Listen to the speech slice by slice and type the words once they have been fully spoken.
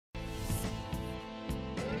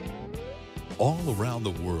All around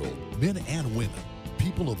the world, men and women,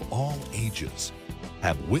 people of all ages,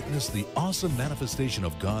 have witnessed the awesome manifestation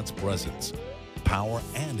of God's presence, power,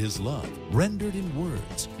 and His love, rendered in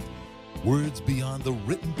words, words beyond the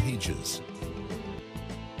written pages.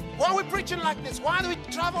 Why are we preaching like this? Why do we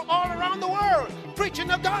travel all around the world preaching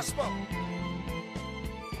the gospel?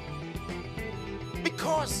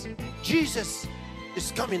 Because Jesus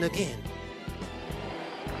is coming again.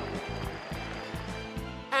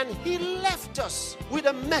 And He left us with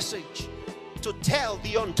a message to tell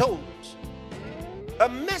the untold. A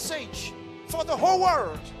message for the whole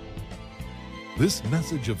world. This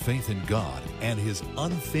message of faith in God and His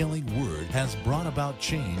unfailing word has brought about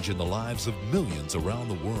change in the lives of millions around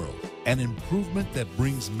the world. An improvement that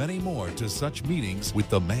brings many more to such meetings with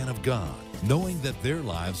the man of God, knowing that their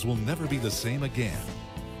lives will never be the same again.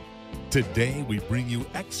 Today, we bring you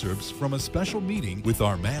excerpts from a special meeting with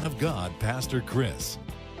our man of God, Pastor Chris.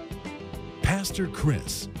 Pastor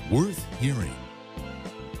Chris, worth hearing.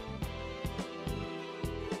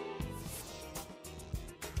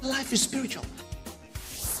 Life is spiritual.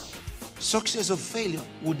 Success or failure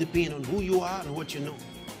will depend on who you are and what you know.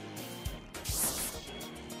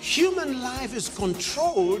 Human life is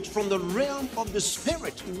controlled from the realm of the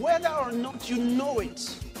spirit, whether or not you know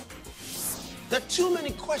it. There are too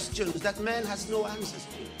many questions that man has no answers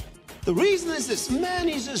to. The reason is this: man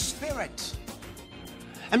is a spirit.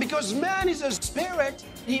 And because man is a spirit,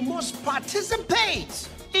 he must participate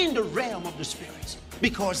in the realm of the spirit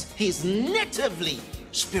because he's natively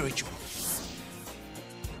spiritual.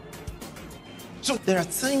 So there are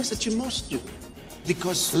things that you must do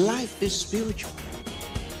because life is spiritual.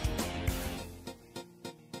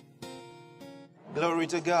 Glory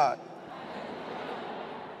to God.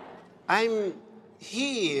 I'm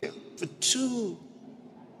here for two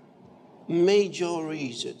major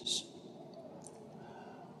reasons.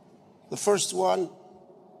 The first one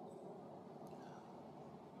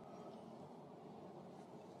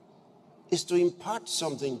is to impart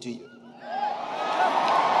something to you.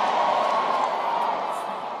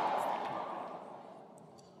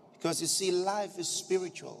 Because you see, life is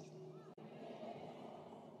spiritual.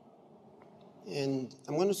 And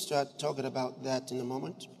I'm going to start talking about that in a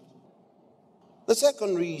moment. The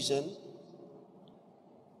second reason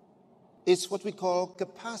is what we call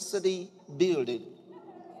capacity building.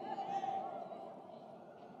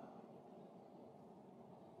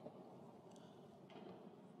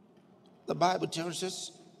 The Bible tells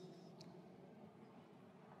us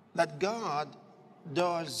that God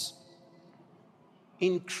does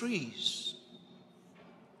increase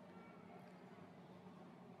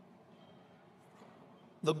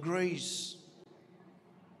the grace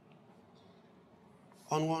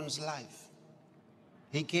on one's life.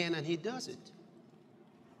 He can and He does it.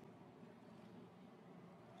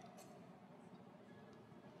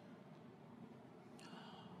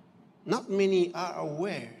 Not many are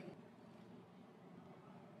aware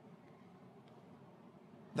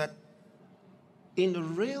that in the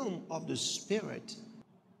realm of the spirit,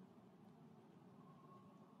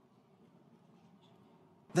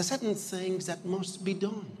 there are certain things that must be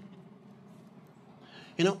done.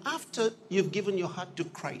 You know, after you've given your heart to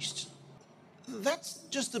Christ, that's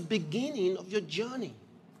just the beginning of your journey.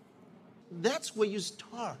 That's where you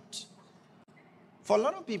start. For a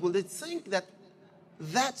lot of people, they think that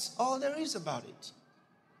that's all there is about it.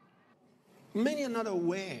 Many are not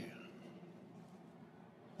aware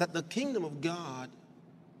that the kingdom of God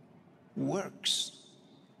works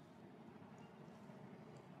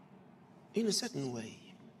in a certain way.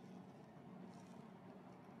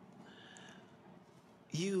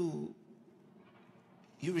 You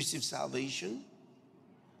receive salvation.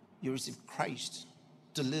 You receive Christ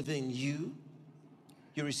to live in you.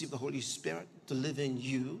 You receive the Holy Spirit to live in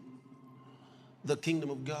you. The kingdom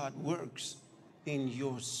of God works in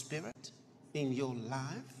your spirit, in your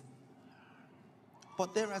life.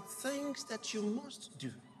 But there are things that you must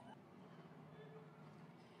do.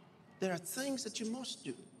 There are things that you must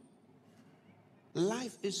do.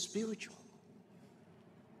 Life is spiritual.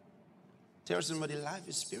 Tell somebody, life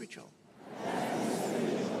is spiritual.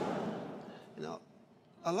 You know,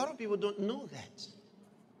 a lot of people don't know that.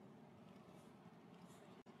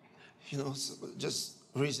 You know, so just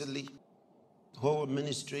recently, we were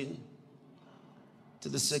ministering to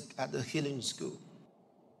the sick at the healing school.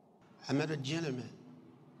 I met a gentleman,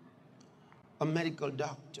 a medical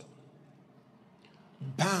doctor,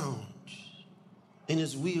 bound in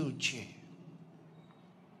his wheelchair,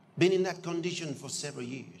 been in that condition for several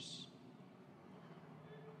years.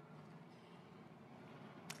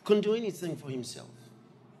 Couldn't do anything for himself.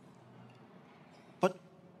 But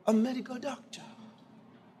a medical doctor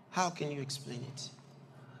How can you explain it?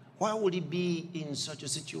 Why would he be in such a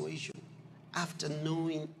situation after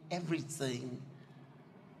knowing everything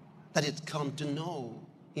that he'd come to know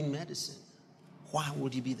in medicine? Why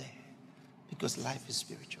would he be there? Because life is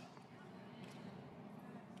spiritual.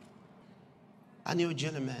 I knew a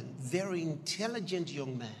gentleman, very intelligent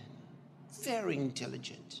young man, very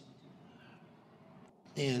intelligent.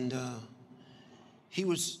 And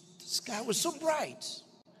this guy was so bright.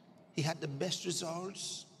 He had the best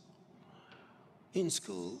results in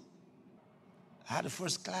school, had a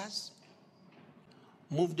first class,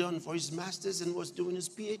 moved on for his master's and was doing his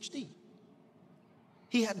Ph.D.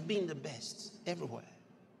 He had been the best everywhere.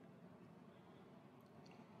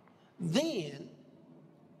 Then,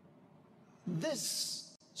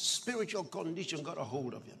 this spiritual condition got a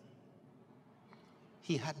hold of him.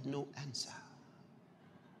 He had no answer.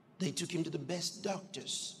 They took him to the best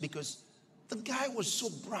doctors because the guy was so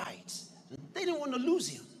bright. They didn't want to lose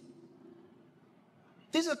him.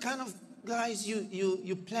 These are kind of guys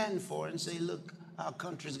you plan for and say, look, our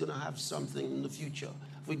country is going to have something in the future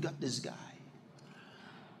if we got this guy.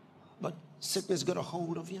 But sickness got a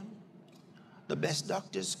hold of him. The best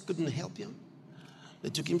doctors couldn't help him. They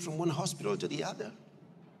took him from one hospital to the other.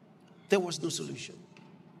 There was no solution.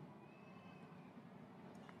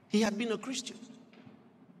 He had been a Christian.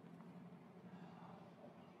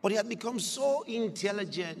 But he had become so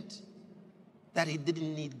intelligent that he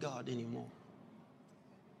didn't need God anymore.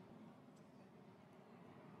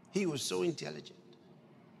 He was so intelligent,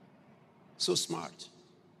 so smart.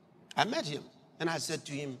 I met him and I said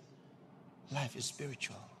to him, life is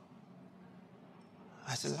spiritual.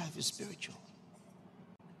 I said, life is spiritual.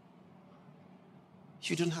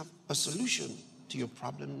 You don't have a solution to your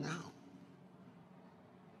problem now.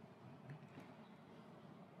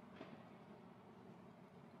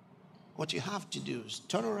 What you have to do is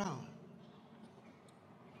turn around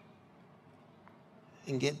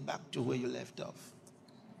and get back to where you left off.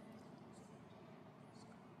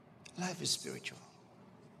 Life is spiritual.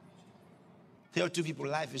 Tell two people,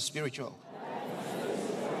 life is spiritual.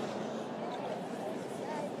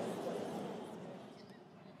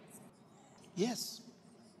 Yes,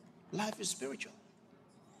 life is spiritual.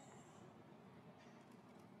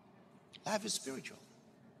 Life is spiritual.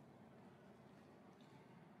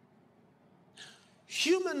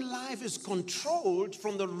 Human life is controlled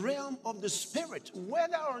from the realm of the spirit,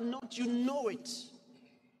 whether or not you know it.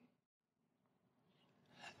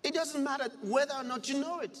 It doesn't matter whether or not you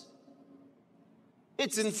know it.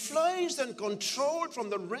 It's influenced and controlled from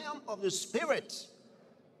the realm of the spirit.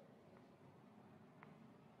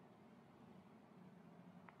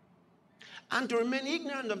 And to remain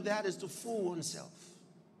ignorant of that is to fool oneself.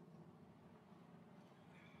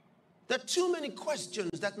 There are too many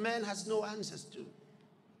questions that man has no answers to.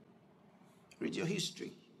 Read your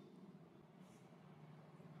history.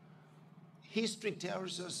 History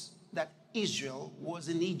tells us that Israel was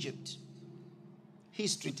in Egypt.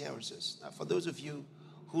 History tells us. Now, for those of you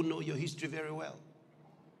who know your history very well,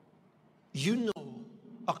 you know,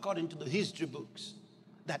 according to the history books,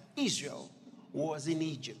 that Israel was in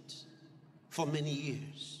Egypt for many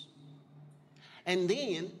years. And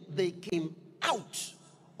then they came out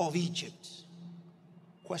of Egypt.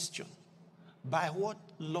 Question: by what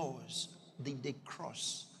laws did they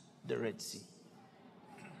cross the Red Sea?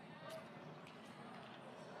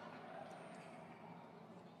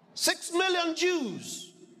 Six million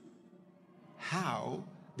Jews. How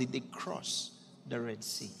did they cross the Red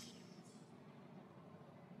Sea?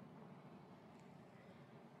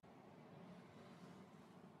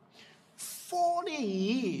 Forty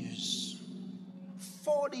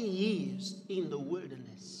years in the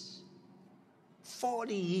wilderness.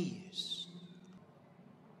 40 years.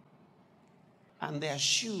 And their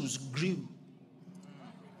shoes grew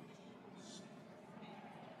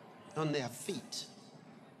on their feet.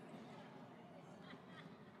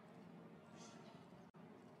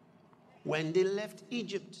 When they left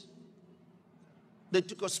Egypt, they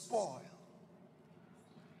took a spoil.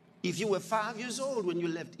 If you were 5 years old when you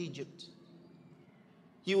left Egypt,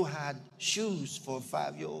 you had shoes for a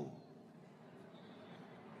 5-year-old.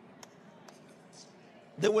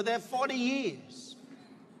 They were there 40 years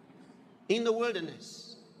in the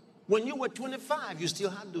wilderness. When you were 25, you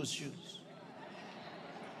still had those shoes.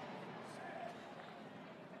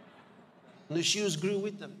 And the shoes grew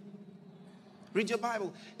with them. Read your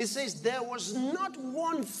Bible. It says there was not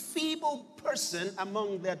one feeble person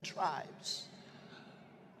among their tribes.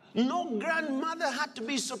 No grandmother had to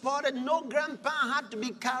be supported. No grandpa had to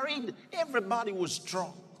be carried. Everybody was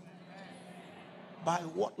strong. By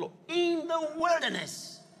what law? In the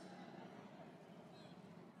wilderness.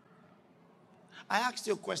 I asked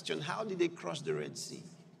you a question. How did they cross the Red Sea?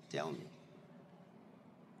 Tell me.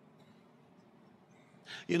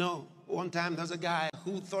 You know, one time there's a guy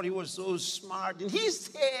who thought he was so smart, and he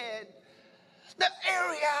said the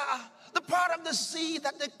area, the part of the sea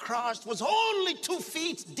that they crossed was only 2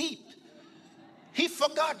 feet deep. He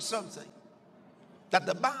forgot something, that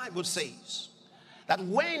the Bible says that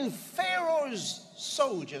when Pharaoh's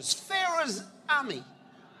soldiers, Pharaoh's army,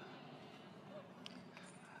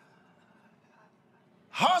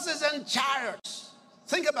 horses and chariots,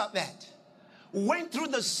 think about that, went through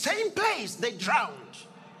the same place, they drowned.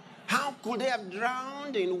 How could they have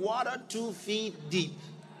drowned in water 2 feet deep?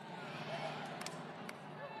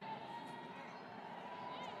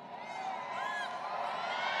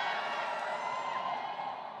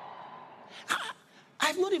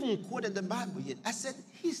 I've not even quoted the Bible yet. I said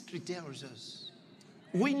history tells us.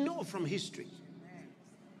 We know from history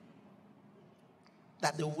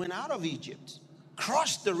that they went out of Egypt,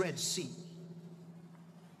 crossed the Red Sea.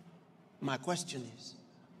 My question is,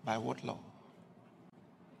 by what law?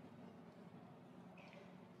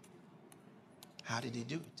 How did they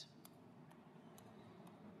do it?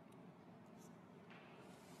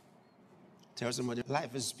 Tell somebody,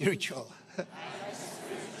 life is spiritual.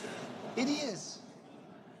 It is.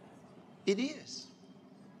 It is.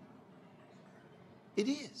 It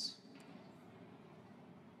is.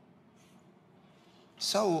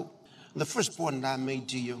 So, the first point I made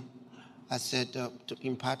to you, I said to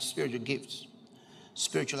impart spiritual gifts,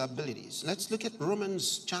 spiritual abilities. Let's look at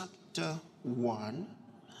Romans chapter 1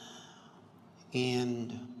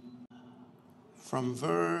 and from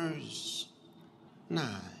verse 9.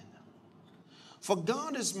 For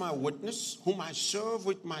God is my witness, whom I serve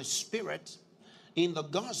with my spirit in the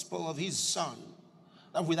gospel of his Son,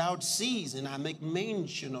 that without ceasing I make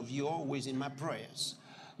mention of you always in my prayers,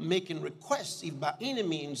 making requests if by any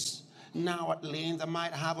means now at length I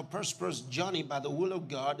might have a prosperous journey by the will of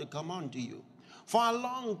God to come unto you. For I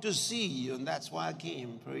long to see you, and that's why I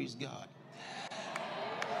came. Praise God.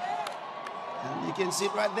 And you can see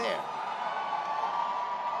it right there.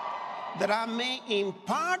 That I may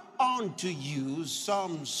impart unto you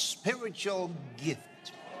some spiritual gift,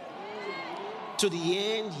 to the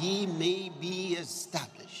end ye may be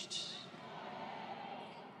established.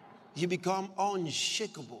 You become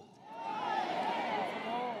unshakable,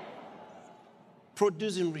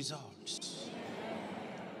 producing results.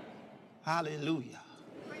 Hallelujah.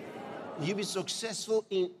 You be successful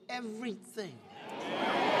in everything.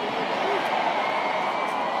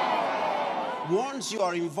 Once you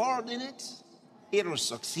are involved in it, it will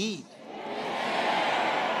succeed.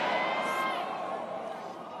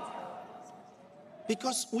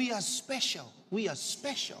 Because we are special. We are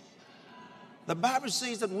special. The Bible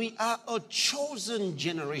says that we are a chosen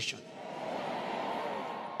generation,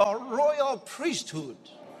 a royal priesthood,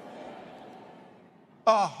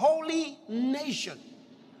 a holy nation.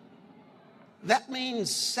 That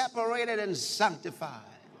means separated and sanctified.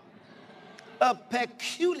 A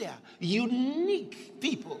peculiar, unique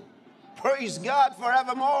people. Praise God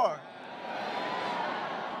forevermore.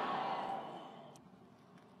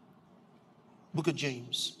 Book of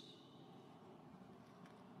James.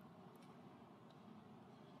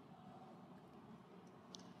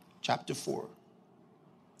 Chapter 4.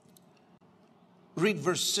 Read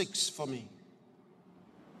verse 6 for me.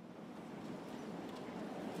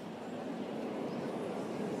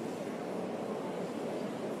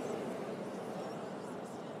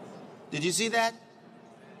 Did you see that?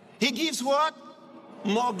 He gives what?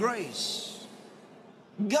 More grace.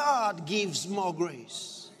 God gives more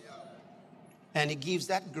grace. And he gives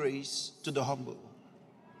that grace to the humble.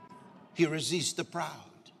 He resists the proud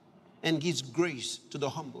and gives grace to the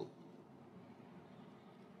humble.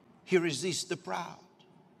 He resists the proud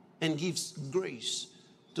and gives grace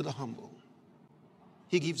to the humble.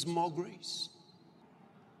 He gives more grace.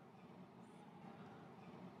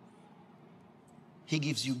 He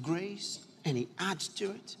gives you grace, and he adds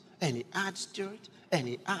to it, and he adds to it, and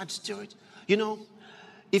he adds to it. You know,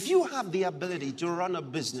 if you have the ability to run a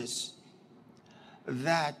business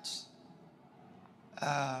that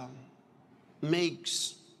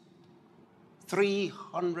makes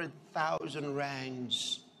 300,000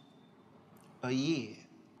 rands a year,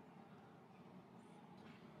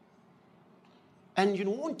 and you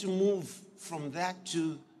want to move from that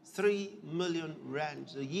to 3 million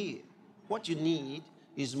rands a year, what you need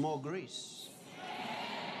is more grace.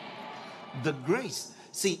 The grace,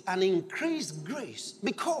 see, an increased grace,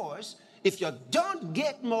 because if you don't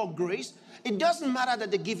get more grace, it doesn't matter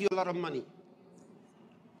that they give you a lot of money.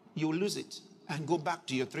 You lose it and go back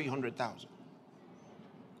to your 300,000.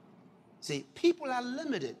 See, people are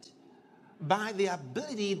limited by the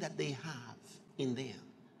ability that they have in them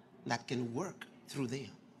that can work through them.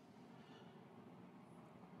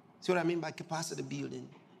 See what I mean by capacity building?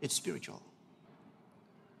 It's spiritual.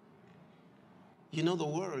 You know, the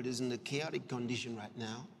world is in a chaotic condition right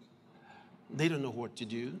now. They don't know what to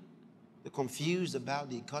do. They're confused about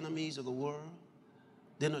the economies of the world.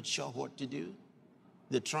 They're not sure what to do.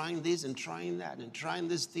 They're trying this and trying that and trying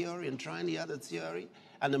this theory and trying the other theory.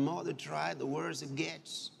 And the more they try, the worse it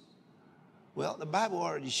gets. Well, the Bible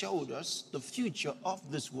already showed us the future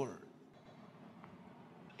of this world.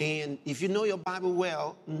 And if you know your Bible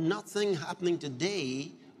well, nothing happening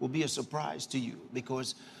today will be a surprise to you,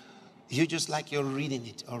 because you're just like you're reading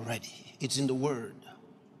it already. It's in the Word.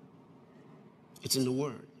 It's in the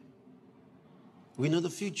Word. We know the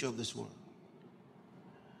future of this world.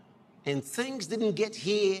 And things didn't get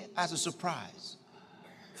here as a surprise.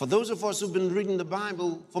 For those of us who've been reading the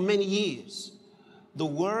Bible for many years, the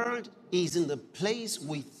world is in the place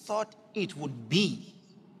we thought it would be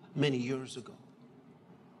many years ago.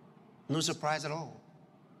 No surprise at all.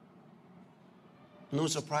 No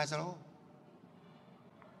surprise at all.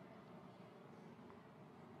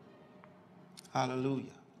 Hallelujah.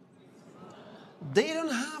 They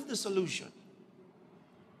don't have the solution.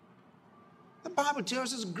 The Bible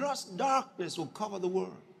tells us gross darkness will cover the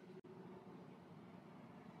world.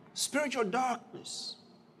 Spiritual darkness.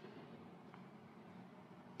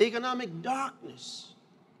 Economic darkness.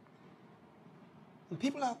 And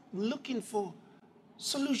people are looking for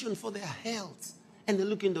solution for their health, and they're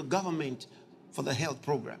looking to government for the health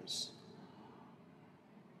programs.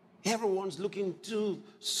 Everyone's looking to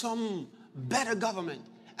some better government,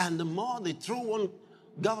 and the more they throw one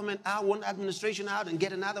government out, one administration out, and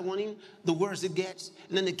get another one in, the worse it gets.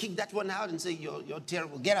 And then they kick that one out and say, you're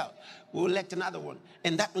terrible, get out. We'll elect another one.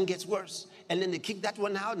 And that one gets worse. And then they kick that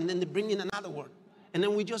one out, and then they bring in another one. And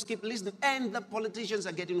then we just keep listening. And the politicians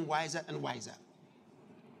are getting wiser and wiser.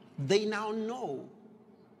 They now know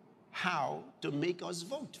how to make us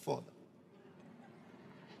vote for them.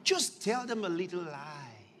 Just tell them a little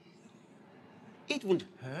lie. It won't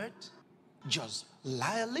hurt. Just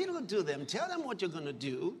lie a little to them. Tell them what you're going to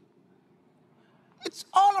do. It's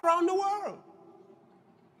all around the world.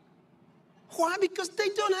 Why? Because they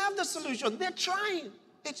don't have the solution. They're trying.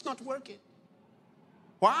 It's not working.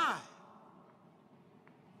 Why?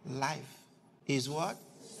 Life is what?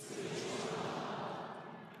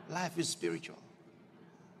 Life is spiritual.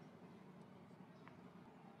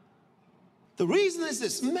 The reason is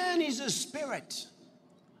this: man is a spirit.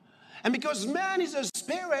 And because man is a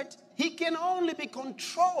spirit, he can only be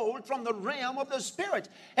controlled from the realm of the spirit.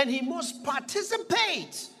 And he must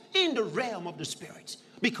participate in the realm of the spirit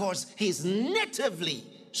because he's natively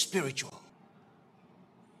spiritual.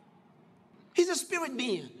 He's a spirit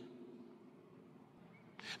being.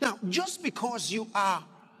 Now, just because you are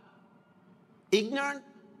ignorant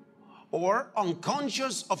or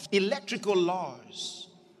unconscious of electrical laws,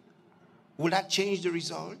 will that change the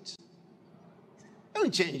result?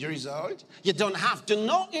 Don't change the result. You don't have to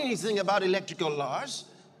know anything about electrical laws.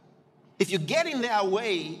 If you get in their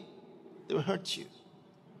way, they'll hurt you.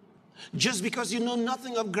 Just because you know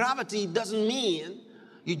nothing of gravity doesn't mean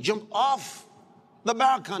you jump off the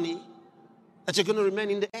balcony that you're going to remain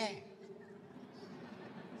in the air.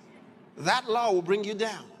 That law will bring you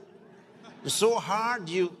down. It's so hard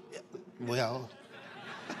well,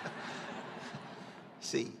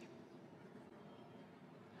 see.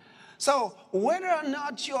 So whether or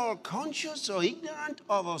not you're conscious or ignorant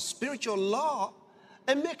of a spiritual law,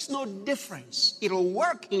 it makes no difference. It'll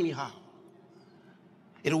work anyhow.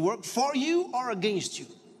 It'll work for you or against you.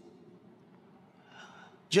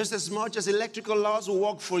 Just as much as electrical laws will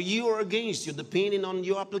work for you or against you, depending on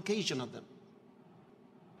your application of them.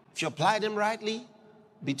 If you apply them rightly,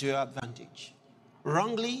 be to your advantage.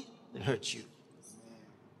 Wrongly, they hurt you.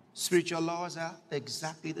 Spiritual laws are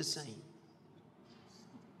exactly the same.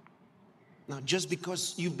 Now, just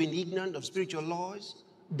because you've been ignorant of spiritual laws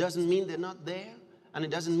doesn't mean they're not there, and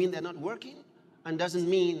it doesn't mean they're not working, and doesn't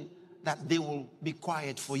mean that they will be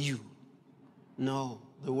quiet for you. No,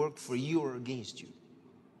 they work for you or against you.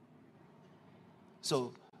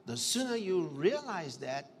 So the sooner you realize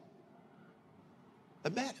that, the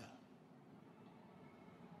better.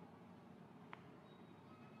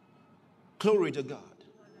 Glory to God.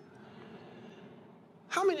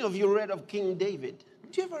 How many of you read of King David?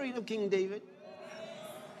 Did you ever read of King David?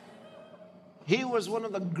 He was one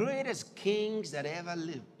of the greatest kings that ever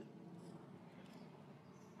lived.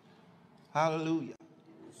 Hallelujah.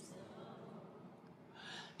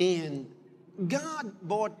 And God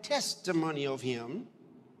bore testimony of him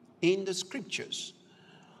in the scriptures.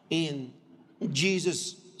 And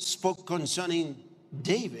Jesus spoke concerning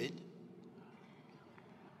David.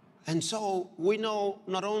 And so we know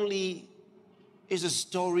not only is the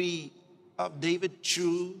story of David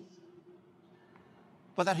true,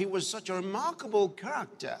 but that he was such a remarkable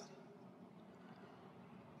character.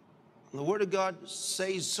 The Word of God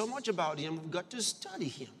says so much about him, we've got to study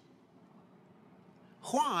him.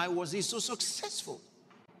 Why was he so successful?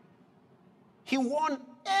 He won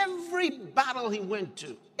every battle he went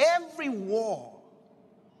to, every war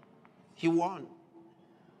he won.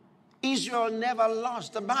 Israel never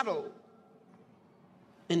lost a battle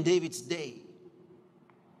in David's day.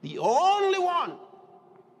 The only one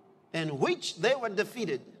in which they were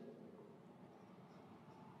defeated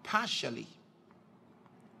partially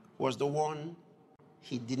was the one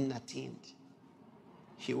he didn't attend.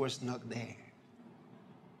 He was not there.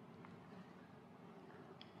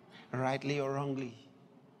 Rightly or wrongly,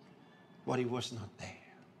 but he was not there.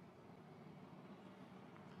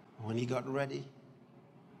 When he got ready,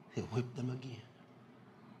 he whipped them again.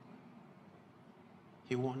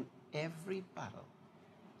 He won every battle.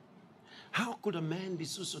 How could a man be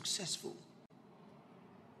so successful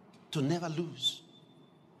to never lose?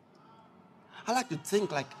 I like to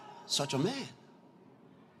think like such a man.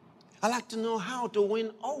 I like to know how to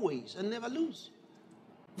win always and never lose.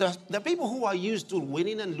 There are people who are used to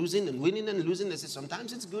winning and losing and winning and losing. They say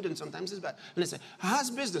sometimes it's good and sometimes it's bad. And they say, how's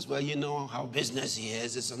business? Well, you know how business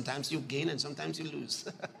is. Sometimes you gain and sometimes you lose.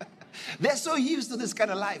 They're so used to this kind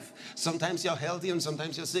of life. Sometimes you're healthy and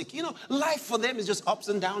sometimes you're sick. You know, life for them is just ups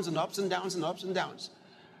and downs and ups and downs and ups and downs.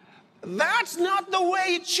 That's not the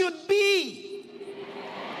way it should be.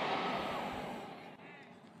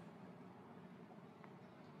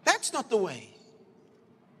 That's not the way.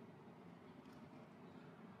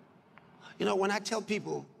 You know, when I tell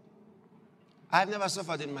people I've never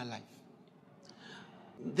suffered in my life,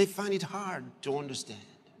 they find it hard to understand.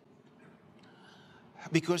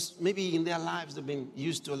 Because maybe in their lives they've been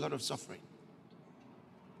used to a lot of suffering.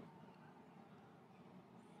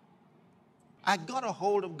 I got a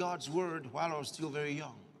hold of God's word while I was still very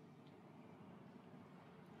young.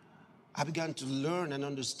 I began to learn and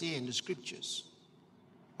understand the scriptures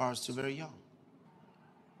while I was still very young.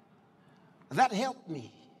 That helped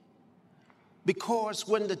me. Because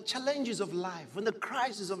when the challenges of life, when the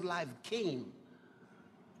crisis of life came,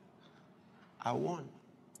 I won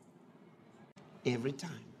every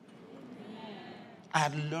time. I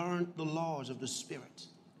had learned the laws of the Spirit.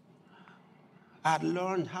 I had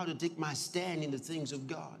learned how to take my stand in the things of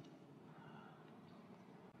God.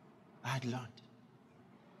 I had learned.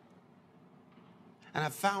 And I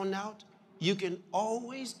found out you can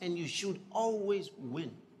always and you should always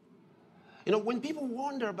win. You know, when people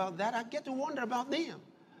wonder about that, I get to wonder about them.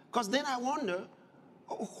 Because then I wonder,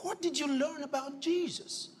 what did you learn about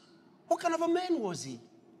Jesus? What kind of a man was he?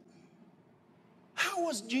 How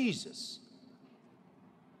was Jesus?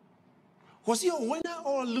 Was he a winner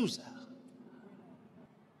or a loser?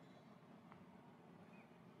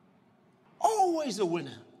 Always a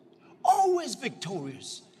winner. Always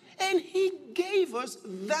victorious. And he gave us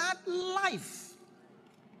that life.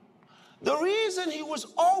 The reason he was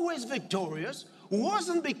always victorious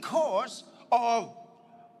wasn't because of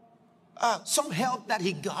some help that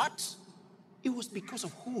he got. It was because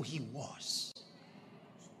of who he was.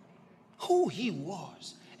 Who he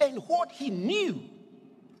was and what he knew.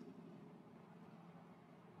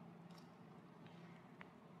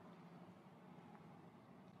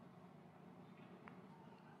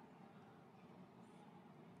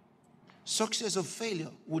 Success or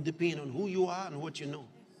failure would depend on who you are and what you know.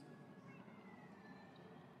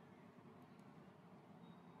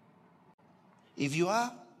 If you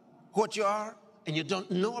are what you are and you don't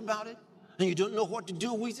know about it and you don't know what to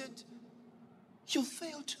do with it, you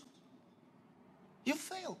fail too. You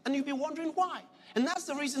fail and you'll be wondering why. And that's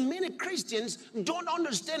the reason many Christians don't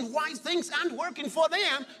understand why things aren't working for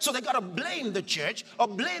them. So they got to blame the church or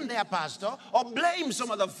blame their pastor or blame some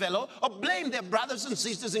other fellow or blame their brothers and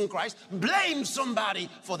sisters in Christ. Blame somebody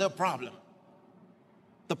for their problem.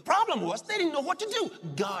 The problem was they didn't know what to do.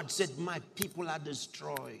 God said, my people are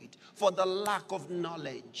destroyed for the lack of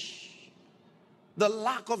knowledge. The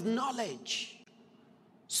lack of knowledge.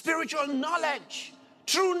 Spiritual knowledge.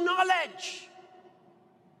 True knowledge.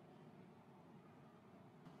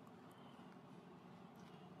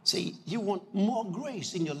 See, you want more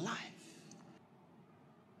grace in your life.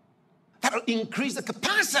 That will increase the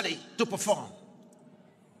capacity to perform.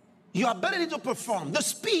 Your ability to perform. The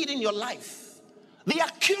speed in your life. The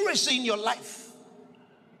accuracy in your life.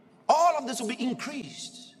 All of this will be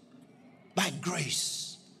increased by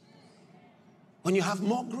grace. When you have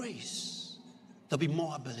more grace, there'll be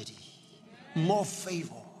more ability, more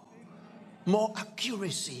favor, more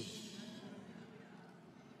accuracy,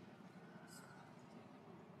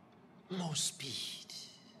 more speed.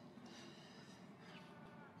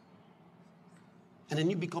 And then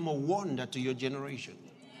you become a wonder to your generation.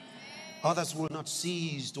 Others will not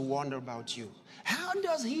cease to wonder about you. How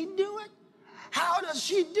does he do it? How does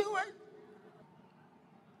she do it?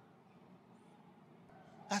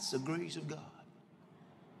 That's the grace of God.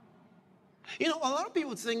 You know, a lot of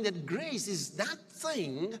people think that grace is that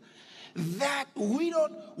thing that we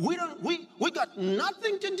got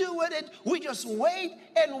nothing to do with it. We just wait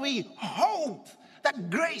and we hope that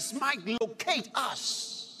grace might locate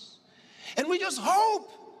us. And we just hope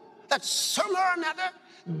that somehow or another,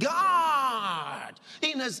 God,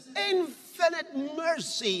 in his infinite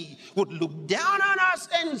mercy, would look down on us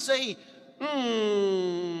and say,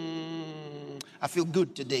 I feel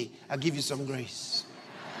good today. I'll give you some grace.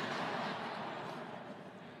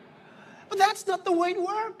 But that's not the way it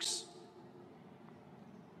works.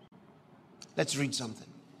 Let's read something.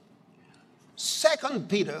 2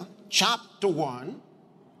 Peter chapter 1.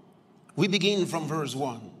 We begin from verse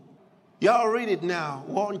 1. Y'all read it now.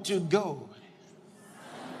 1, 2, go.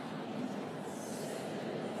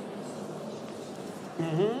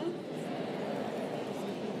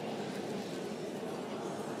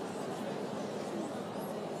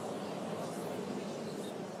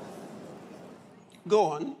 Go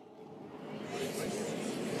on.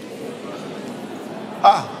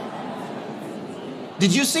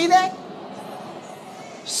 Did you see that?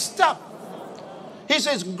 Stop. He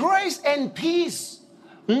says grace and peace.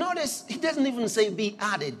 Notice he doesn't even say be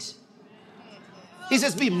added. He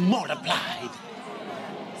says be multiplied.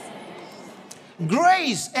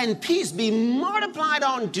 Grace and peace be multiplied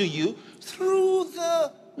unto you through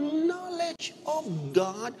the knowledge of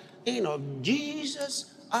God and of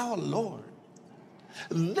Jesus our Lord.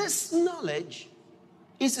 This knowledge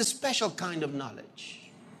is a special kind of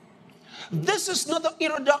knowledge. This is not the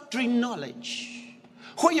introductory knowledge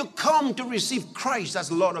where you come to receive Christ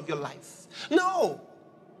as Lord of your life. No.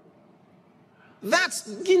 That's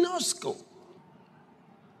ginosko.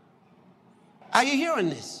 Are you hearing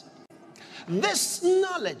this? This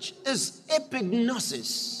knowledge is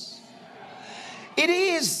epignosis. It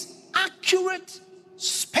is accurate,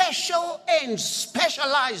 special, and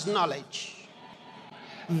specialized knowledge.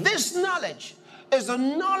 This knowledge is a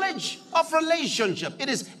knowledge of relationship. It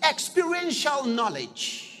is experiential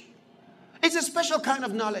knowledge. It's a special kind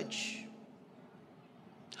of knowledge.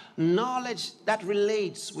 Knowledge that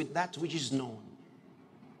relates with that which is known.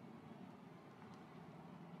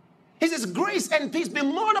 He says, grace and peace be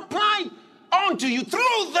multiplied unto you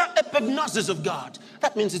through the epignosis of God.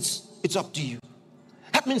 That means it's up to you.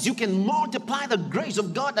 That means you can multiply the grace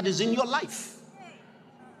of God that is in your life.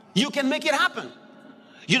 You can make it happen.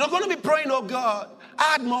 You're not going to be praying, oh God,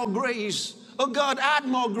 add more grace. Oh God, add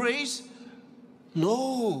more grace.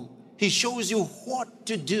 No, he shows you what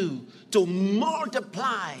to do to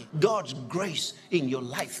multiply God's grace in your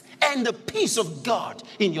life and the peace of God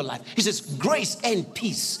in your life. He says grace and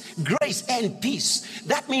peace, grace and peace.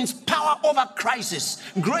 That means power over crisis,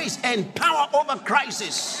 grace and power over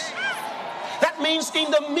crisis. That means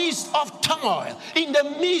in the midst of turmoil, in the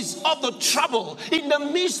midst of the trouble, in the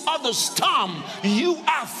midst of the storm, you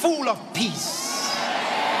are full of peace.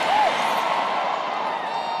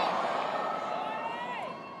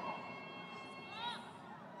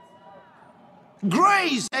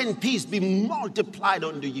 Grace and peace be multiplied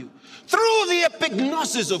unto you through the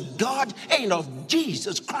epignosis of God and of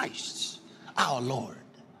Jesus Christ, our Lord.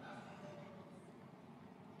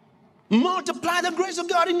 Multiply the grace of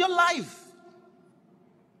God in your life.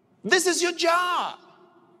 This is your job.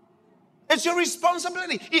 It's your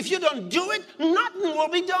responsibility. If you don't do it, nothing will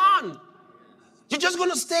be done. You're just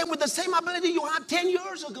going to stay with the same ability you had 10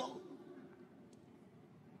 years ago.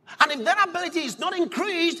 And if that ability is not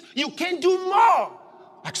increased, you can't do more.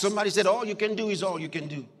 Like somebody said, all you can do is all you can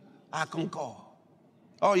do. I concur.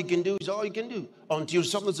 All you can do is all you can do until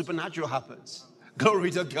something supernatural happens.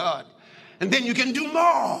 Glory to God. And then you can do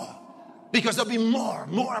more because there'll be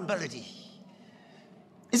more ability.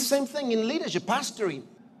 It's the same thing in leadership, pastoring.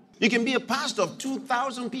 You can be a pastor of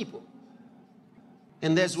 2,000 people.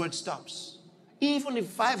 And that's where it stops. Even if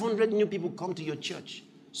 500 new people come to your church,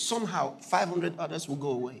 somehow 500 others will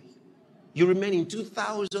go away. You remain in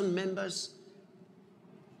 2,000 members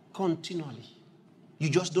continually. You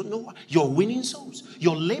just don't know why. You're winning souls.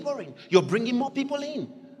 You're laboring. You're bringing more people in.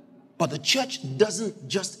 But the church doesn't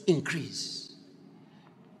just increase.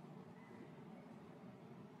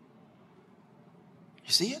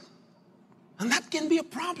 You see it? And that can be a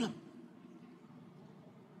problem.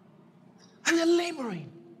 And they're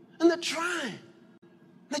laboring. And they're trying.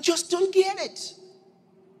 They just don't get it.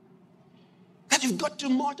 That you've got to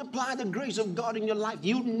multiply the grace of God in your life.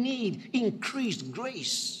 You need increased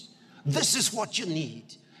grace. This is what you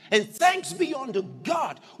need. And thanks be unto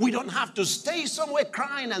God, we don't have to stay somewhere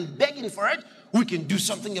crying and begging for it. We can do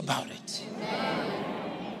something about it.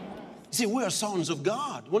 See, we are sons of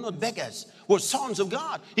God. We're not beggars. We're sons of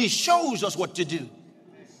God. He shows us what to do.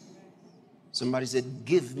 Somebody said,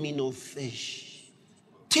 give me no fish.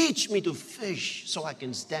 Teach me to fish so I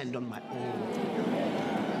can stand on my own.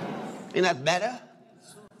 Isn't that better?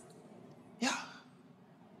 Yeah.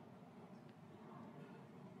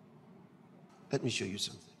 Let me show you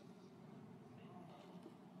something.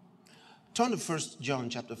 Turn to 1 John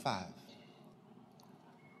chapter 5.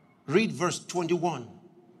 Read verse 21.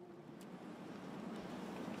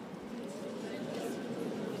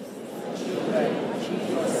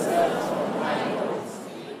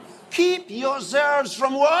 Keep yourselves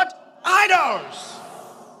from what? Idols.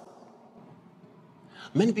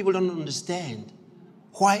 Many people don't understand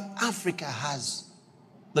why Africa has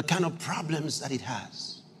the kind of problems that it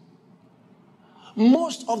has.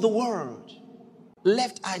 Most of the world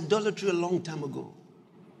left idolatry a long time ago.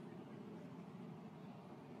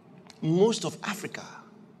 Most of Africa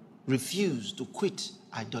refused to quit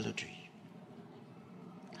idolatry.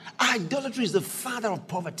 Idolatry is the father of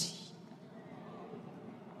poverty.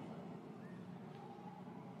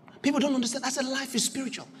 People don't understand. I said life is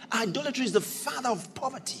spiritual. Idolatry is the father of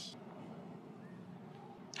poverty.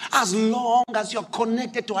 As long as you're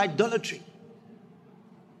connected to idolatry,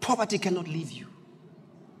 poverty cannot leave you.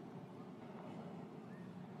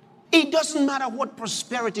 It doesn't matter what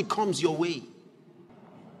prosperity comes your way.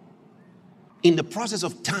 In the process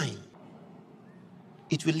of time,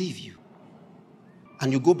 it will leave you.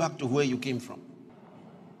 And you go back to where you came from.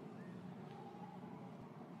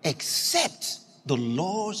 Except the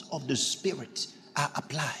laws of the Spirit are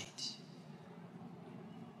applied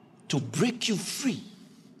to break you free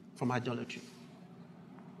from idolatry.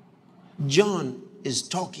 John is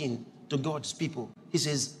talking to God's people. He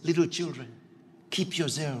says, little children, keep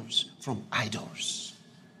yourselves from idols.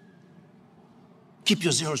 Keep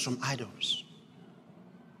yourselves from idols.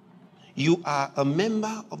 You are a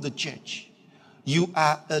member of the church. You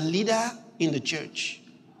are a leader in the church.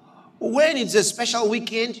 When it's a special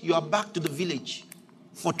weekend, you are back to the village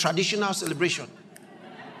for traditional celebration.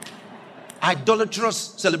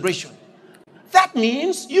 Idolatrous celebration. That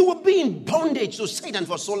means you will be in bondage to Satan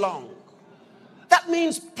for so long. That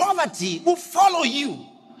means poverty will follow you.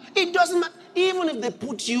 It doesn't matter, even if they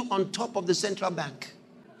put you on top of the central bank.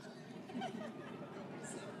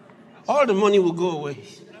 All the money will go away.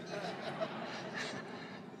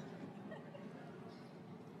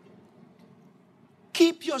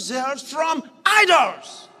 Keep yourselves from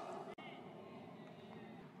idols.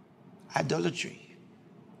 Idolatry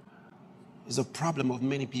is a problem of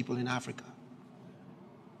many people in Africa.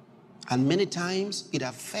 And many times it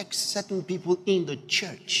affects certain people in the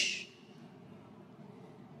church.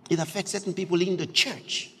 It affects certain people in the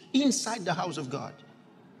church, inside the house of God.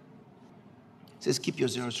 It says, keep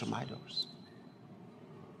yourselves from idols.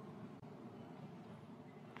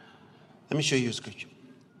 Let me show you a scripture.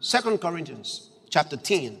 2 Corinthians chapter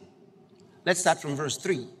 10. Let's start from verse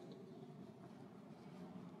 3.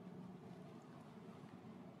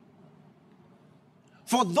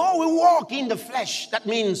 For though we walk in the flesh, that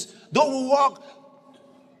means though we walk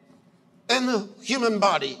in the human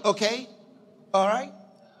body, okay? All right?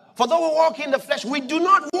 For though we walk in the flesh, we do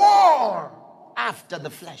not war after the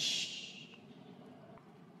flesh.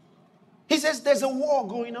 He says there's a war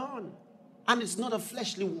going on, and it's not a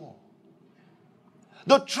fleshly war.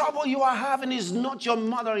 The trouble you are having is not your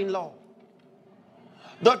mother-in-law.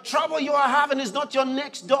 The trouble you are having is not your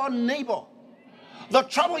next door neighbor. The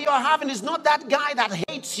trouble you are having is not that guy that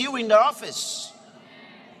hates you in the office.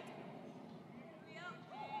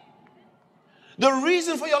 The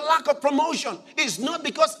reason for your lack of promotion is not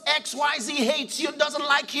because XYZ hates you, doesn't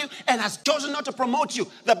like you, and has chosen not to promote you.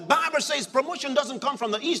 The Bible says promotion doesn't come from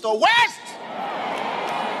the east or west.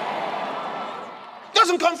 It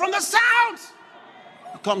doesn't come from the south.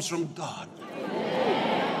 It comes from God.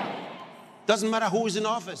 Doesn't matter who is in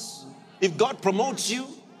office. If God promotes you,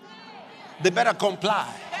 they better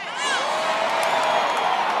comply.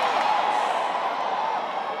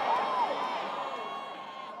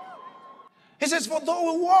 He says, for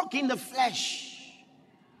though we walk in the flesh,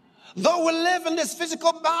 though we live in this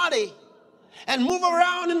physical body and move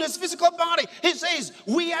around in this physical body, he says,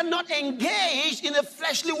 we are not engaged in a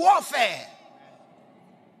fleshly warfare.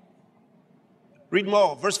 Read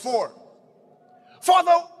more, verse 4. For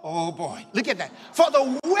the, oh boy, look at that. For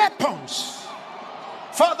the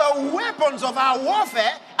For the weapons of our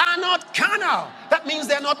warfare are not carnal. That means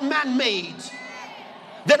they're not man-made.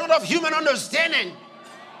 They're not of human understanding,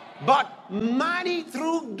 but mighty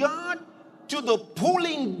through God to the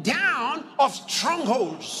pulling down of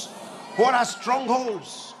strongholds. What are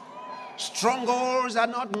strongholds? Strongholds are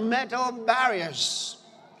not metal barriers.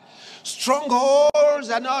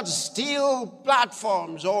 Strongholds are not steel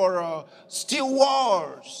platforms or steel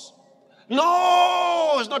walls.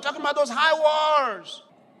 No, it's not talking about those high walls.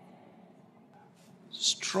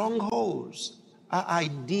 Strongholds are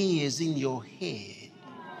ideas in your head,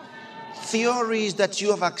 theories that you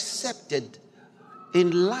have accepted in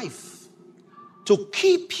life to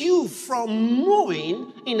keep you from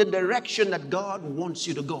moving in the direction that God wants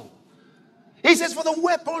you to go. He says, for the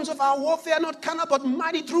weapons of our warfare are not carnal, but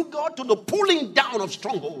mighty through God to the pulling down of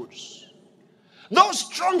strongholds. Those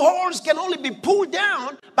strongholds can only be pulled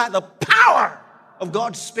down by the power of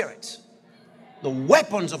God's Spirit. The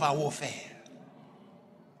weapons of our warfare.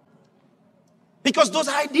 Because those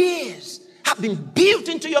ideas have been built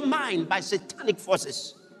into your mind by satanic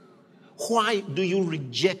forces. Why do you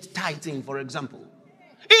reject tithing, for example?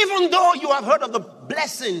 Even though you have heard of the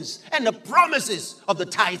blessings and the promises of the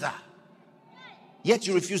tither, yet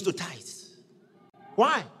you refuse to tithe.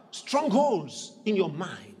 Why? Strongholds in your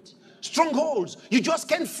mind. Strongholds. You just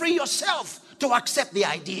can't free yourself to accept the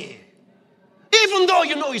idea. Even though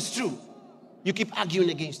you know it's true, you keep arguing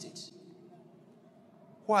against it.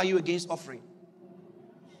 Why are you against offering?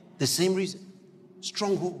 The same reason.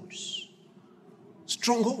 Strongholds.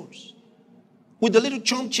 Strongholds. With the little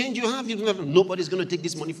chump change you have, nobody's going to take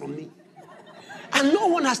this money from me. And no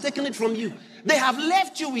one has taken it from you. They have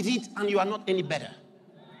left you with it and you are not any better.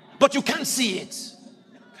 But you can't see it.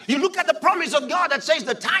 You look at the promise of God that says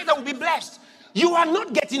the tither will be blessed. You are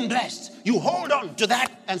not getting blessed. You hold on to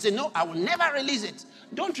that and say, no, I will never release it.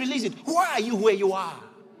 Don't release it. Why are you where you are?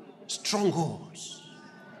 Strongholds.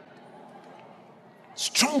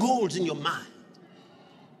 Strongholds in your mind.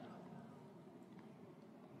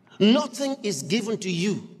 Nothing is given to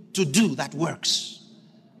you to do that works.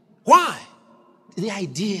 Why? The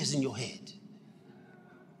ideas in your head.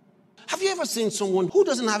 Have you ever seen someone who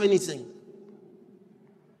doesn't have anything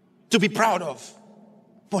to be proud of,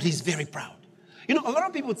 but he's very proud? You know, a lot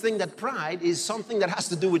of people think that pride is something that has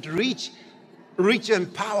to do with rich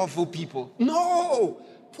and powerful people. No,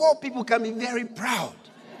 poor people can be very proud.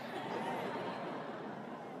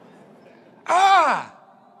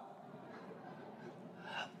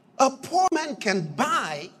 A poor man can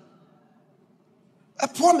buy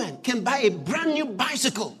a brand new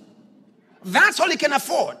bicycle. That's all he can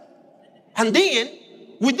afford. And then,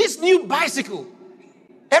 with this new bicycle,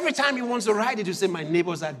 every time he wants to ride it, you say, my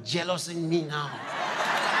neighbors are jealousing me now.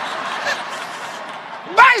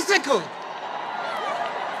 Bicycle!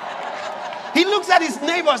 He looks at his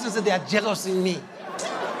neighbors and says, they are jealousing me.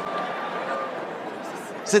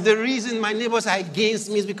 So the reason my neighbors are against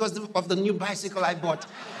me is because of the new bicycle I bought.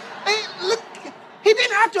 Hey, look, he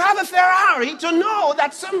didn't have to have a Ferrari to know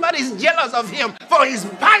that somebody's jealous of him for his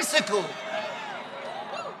bicycle.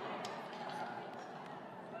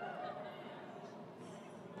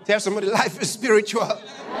 Tell somebody, life is spiritual.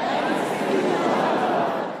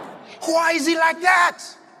 Why is he like that?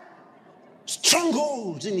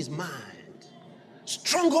 Strongholds in his mind.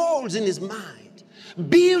 Strongholds in his mind.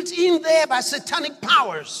 Built in there by satanic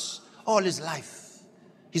powers all his life.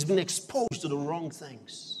 He's been exposed to the wrong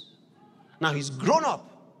things. Now he's grown up.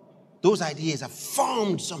 Those ideas have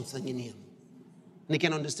formed something in him. And he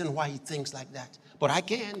can understand why he thinks like that. But I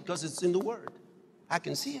can, because it's in the Word. I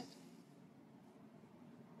can see it.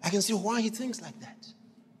 I can see why he thinks like that.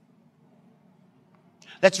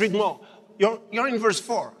 Let's read more. You're in verse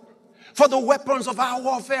 4. For the weapons of our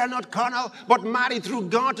warfare are not carnal, but mighty through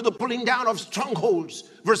God to the pulling down of strongholds.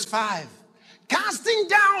 Verse 5. Casting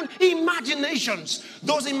down imaginations.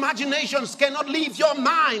 Those imaginations cannot leave your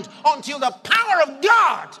mind until the power of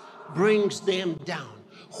God brings them down.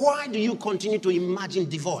 Why do you continue to imagine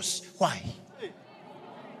divorce? Why?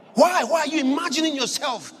 Why are you imagining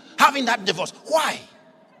yourself having that divorce? Why?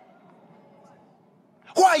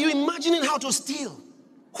 Why are you imagining how to steal?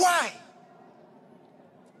 Why?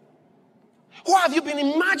 Why have you been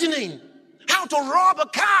imagining how to rob a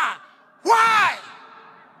car? Why?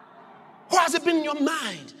 Why has it been in your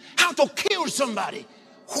mind how to kill somebody?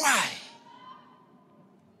 Why?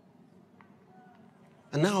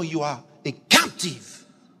 And now you are a captive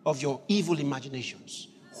of your evil imaginations.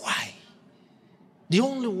 Why? The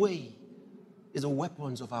only way is the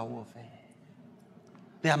weapons of our warfare.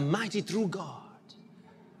 They are mighty through God.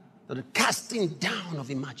 The casting down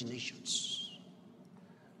of imaginations.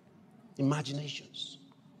 Imaginations.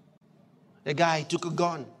 The guy took a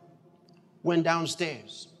gun, went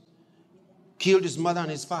downstairs, killed his mother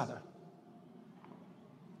and his father.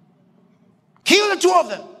 Killed the two of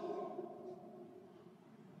them.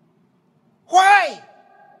 Why?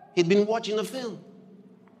 He'd been watching a film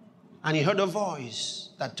and he heard a voice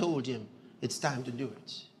that told him it's time to do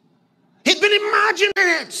it. He'd been imagining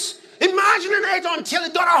it until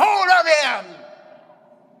it got a hold of him.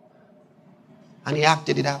 And he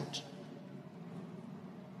acted it out.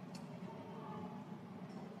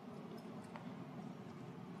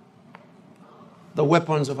 The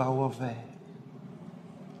weapons of our warfare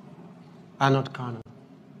are not carnal,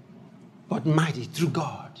 but mighty through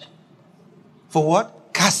God. For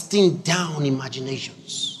what? Casting down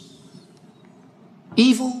imaginations.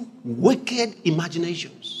 Evil, wicked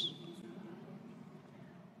imaginations.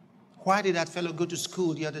 Why did that fellow go to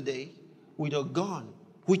school the other day with a gun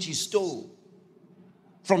which he stole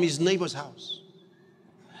from his neighbor's house?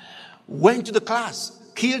 Went to the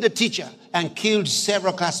class, killed the teacher, and killed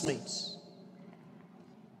several classmates.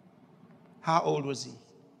 How old was he?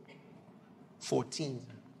 14.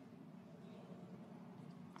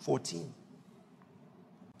 14.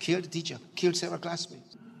 Killed the teacher, killed several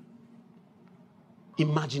classmates.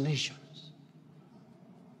 Imaginations.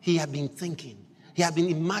 He had been thinking. He had been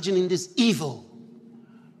imagining this evil.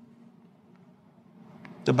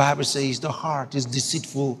 The Bible says the heart is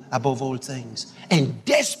deceitful above all things and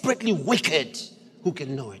desperately wicked. Who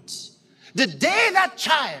can know it? The day that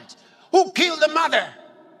child who killed the mother,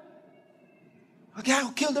 a guy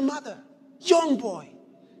who killed the mother, young boy,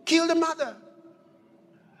 killed the mother.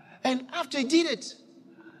 And after he did it,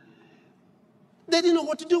 they didn't know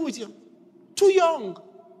what to do with him. Too young,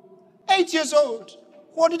 8 years old.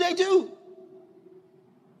 What did they do?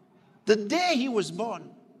 The day he was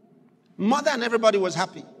born, mother and everybody was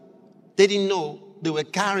happy. They didn't know they were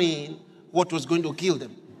carrying what was going to kill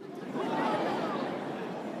them.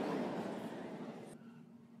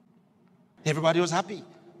 Everybody was happy.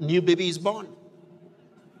 New baby is born.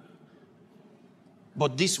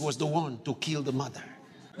 But this was the one to kill the mother.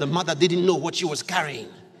 The mother didn't know what she was carrying.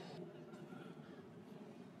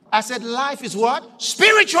 I said life is what?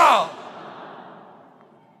 Spiritual.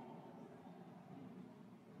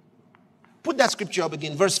 Put that scripture up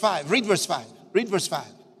again. Verse 5. Read verse 5. Read verse 5.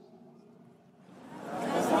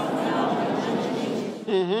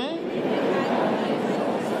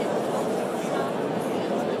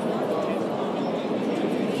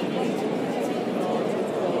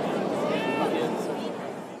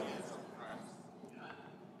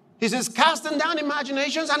 He says, casting down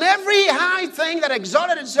imaginations and every high thing that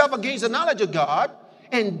exalted itself against the knowledge of God,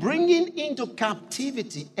 and bringing into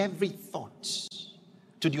captivity every thought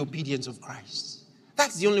to the obedience of Christ.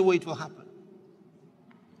 That's the only way it will happen.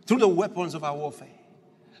 Through the weapons of our warfare.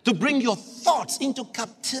 To bring your thoughts into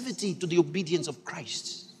captivity to the obedience of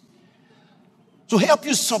Christ. To help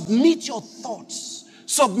you submit your thoughts,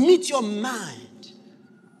 submit your mind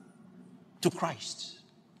to Christ.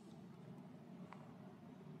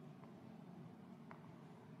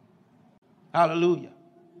 Hallelujah.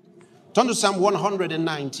 Turn to Psalm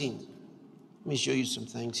 119. Let me show you some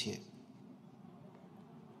things here.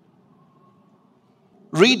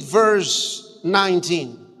 Read verse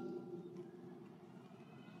 19.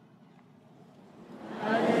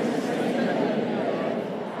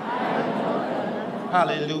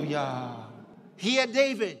 Hallelujah. Here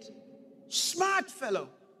David, smart fellow.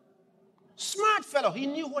 Smart fellow. He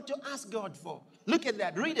knew what to ask God for. Look at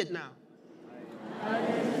that. Read it now.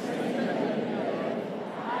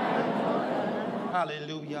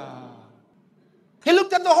 Hallelujah. He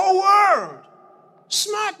looked at the whole world.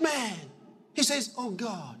 Smart man. He says, oh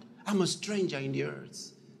God, I'm a stranger in the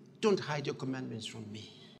earth. Don't hide your commandments from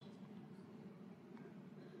me.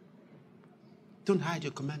 Don't hide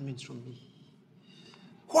your commandments from me.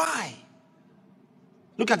 Why?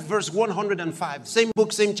 Look at verse 105. Same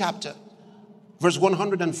book, same chapter. Verse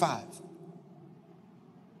 105.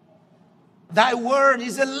 Thy word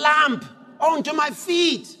is a lamp unto my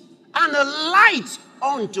feet and a light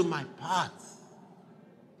unto my path.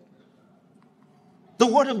 The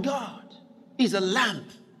word of God is a lamp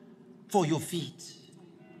for your feet.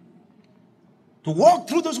 To walk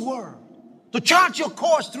through this world, to chart your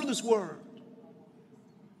course through this world,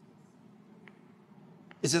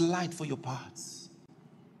 is a light for your paths.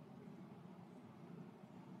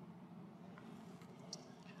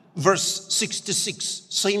 Verse 66,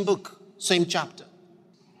 same book, same chapter.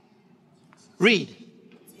 Read.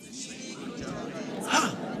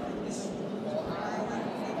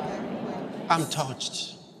 I'm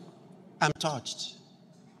touched. I'm touched.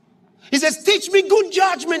 He says, teach me good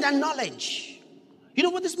judgment and knowledge. You know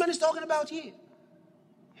what this man is talking about here?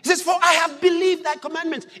 He says, for I have believed thy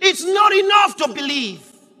commandments. It's not enough to believe.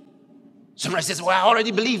 Somebody says, well, I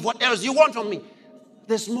already believe. What else do you want from me?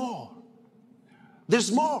 There's more.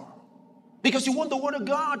 There's more. Because you want the word of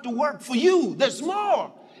God to work for you. There's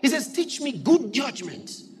more. He says, teach me good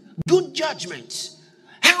judgment. Good judgment.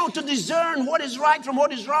 How to discern what is right from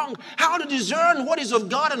what is wrong. How to discern what is of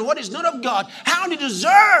God and what is not of God. How to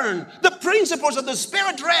discern the principles of the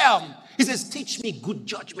spirit realm. He says, teach me good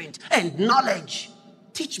judgment and knowledge.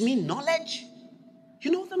 Teach me knowledge?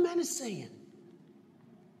 You know what the man is saying?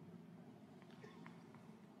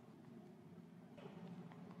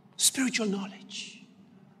 Spiritual knowledge.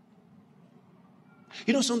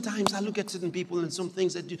 You know, sometimes I look at certain people and some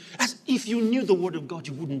things that do, as if you knew the word of God,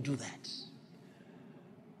 you wouldn't do that.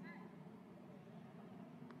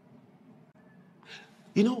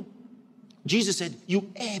 You know, Jesus said,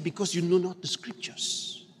 you err because you know not the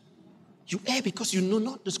scriptures. You err because you know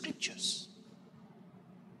not the scriptures.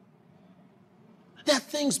 There are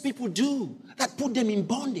things people do that put them in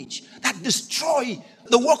bondage, that destroy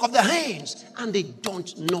the work of their hands, and they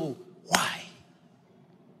don't know why.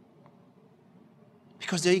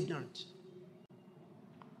 Because they're ignorant.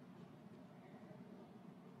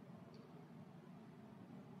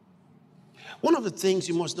 One of the things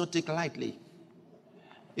you must not take lightly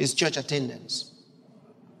is church attendance.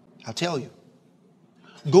 I'll tell you.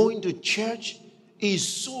 Going to church is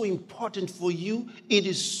so important for you. It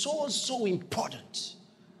is so important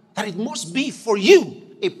that it must be for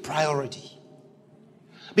you a priority.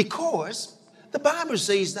 Because the Bible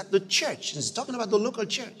says that the church, and it's talking about the local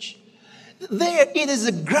church, there it is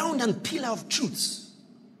a ground and pillar of truths.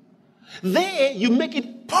 There you make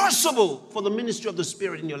it possible for the ministry of the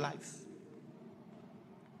Spirit in your life.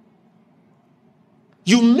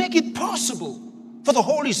 You make it possible for the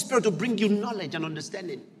Holy Spirit to bring you knowledge and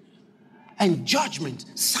understanding and judgment,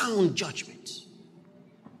 sound judgment.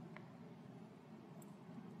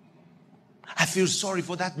 I feel sorry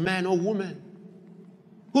for that man or woman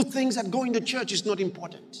who thinks that going to church is not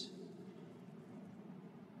important.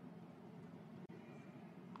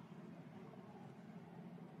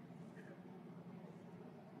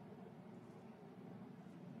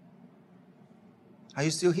 Are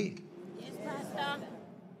you still here? Yes, Pastor.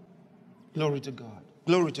 Glory to God.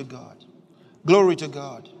 Glory to God. Glory to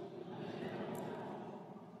God.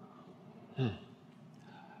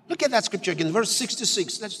 Look at that scripture again, verse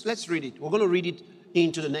 66. Let's read it. We're going to read it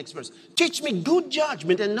into the next verse. Teach me good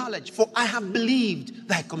judgment and knowledge, for I have believed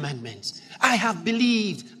thy commandments. I have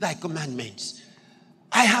believed thy commandments.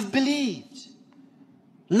 I have believed.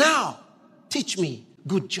 Now, teach me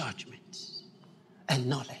good judgment and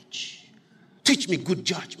knowledge. Teach me good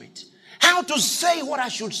judgment. How to say what I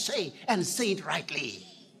should say and say it rightly.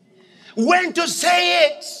 When to say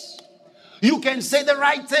it. You can say the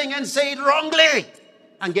right thing and say it wrongly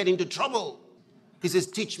and get into trouble. He says,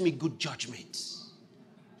 teach me good judgment.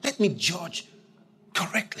 Let me judge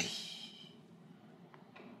correctly.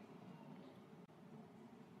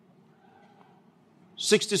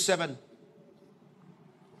 "67.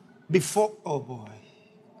 Before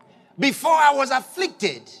I was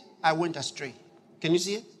afflicted, I went astray." Can you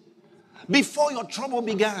see it? Before your trouble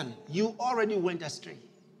began, you already went astray.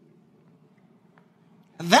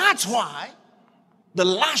 That's why the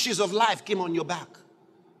lashes of life came on your back.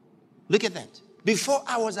 Look at that. Before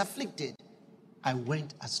I was afflicted, I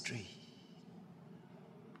went astray.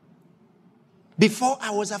 Before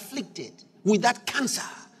I was afflicted with that cancer,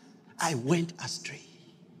 I went astray.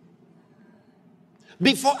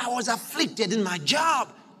 Before I was afflicted in my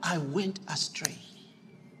job, I went astray.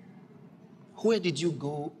 Where did you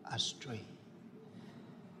go astray?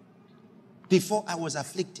 Before I was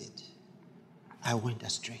afflicted, I went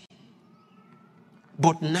astray.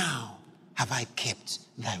 But now have I kept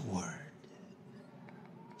thy word.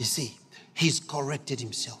 You see, he's corrected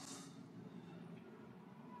himself.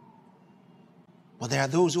 But there are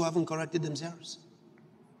those who haven't corrected themselves.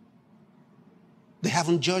 They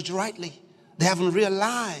haven't judged rightly. They haven't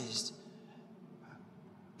realized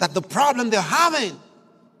that the problem they're having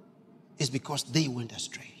is because they went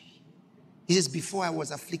astray. He says, before I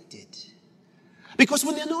was afflicted. Because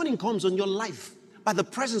when the anointing comes on your life by the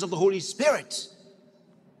presence of the Holy Spirit,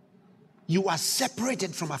 you are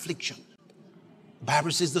separated from affliction. The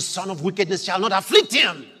Bible says the son of wickedness shall not afflict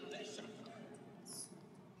him.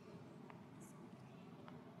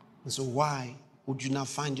 And so why would you now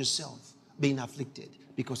find yourself being afflicted?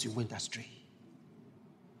 Because you went astray.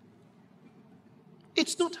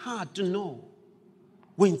 It's not hard to know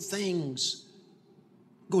when things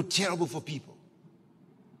go terrible for people.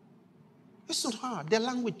 It's not hard. Their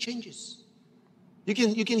language changes. You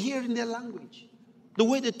can hear it in their language. The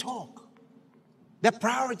way they talk. Their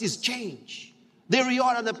priorities change. They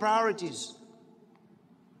reorder their priorities.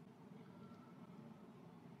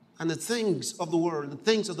 And the things of the world, the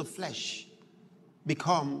things of the flesh,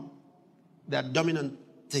 become their dominant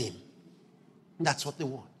theme. That's what they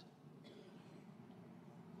want.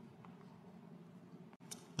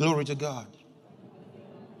 Glory to God.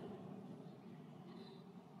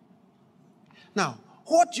 Now,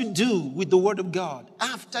 what you do with the Word of God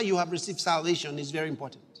after you have received salvation is very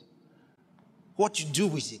important. What you do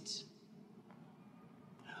with it.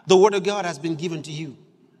 The Word of God has been given to you.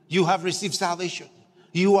 You have received salvation.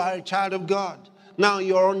 You are a child of God. Now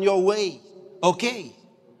you're on your way. Okay.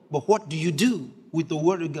 But what do you do with the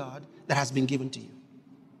Word of God that has been given to you?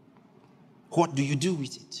 What do you do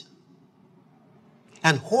with it?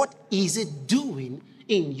 And what is it doing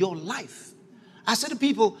in your life? I said to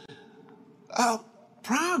people,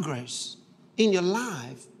 progress in your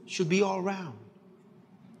life should be all around.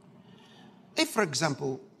 If, for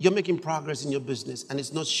example, you're making progress in your business and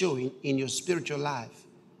it's not showing in your spiritual life,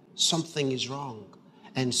 something is wrong.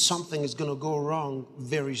 And something is going to go wrong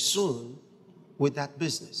very soon with that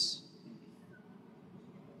business.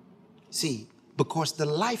 See, because the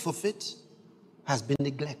life of it has been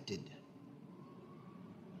neglected.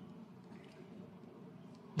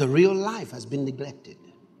 The real life has been neglected.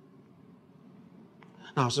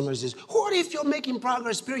 Now somebody says, what if you're making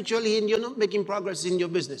progress spiritually and you're not making progress in your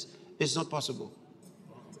business? It's not possible.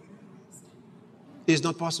 It's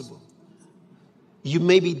not possible. You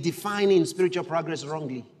may be defining spiritual progress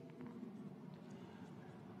wrongly.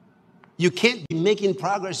 You can't be making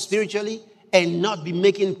progress spiritually and not be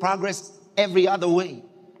making progress every other way.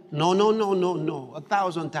 No, no, no, no, no.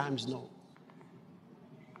 1,000 times no.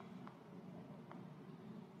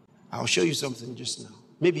 I'll show you something just now.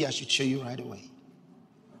 Maybe I should show you right away.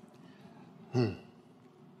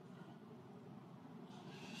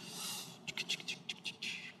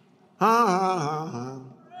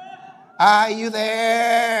 Are you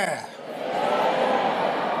there?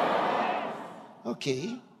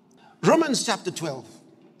 Okay. Romans chapter 12.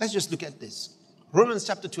 Let's just look at this. Romans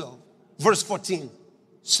chapter 12, verse 14.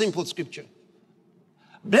 Simple scripture.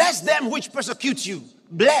 Bless them which persecute you.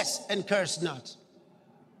 Bless and curse not.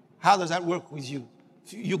 How does that work with you?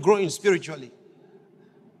 You're growing spiritually.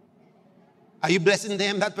 Are you blessing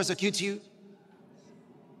them that persecute you?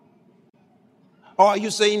 Or are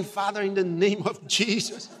you saying, Father, in the name of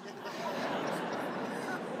Jesus?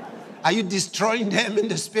 Are you destroying them in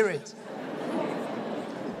the spirit?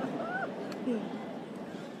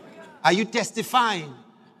 Are you testifying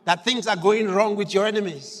that things are going wrong with your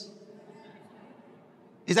enemies?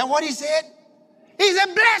 Is that what he said? He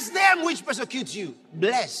said, bless them which persecute you.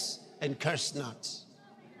 Bless and curse not.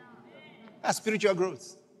 That's spiritual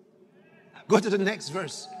growth. Go to the next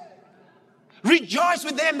verse. Rejoice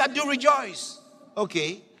with them that do rejoice.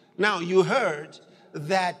 Okay, now you heard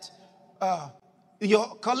that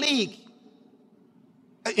your colleague,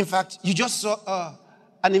 in fact, you just saw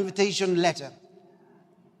an invitation letter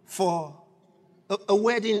for a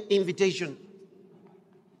wedding invitation.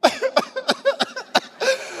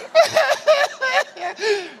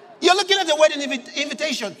 You're looking at a wedding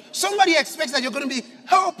invitation. Somebody expects that you're going to be,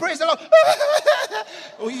 oh, praise the Lord.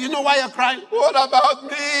 You know why you're crying? What about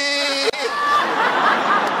me?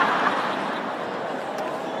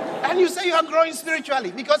 And you say you are growing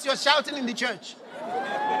spiritually because you're shouting in the church.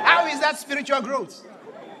 How is that spiritual growth?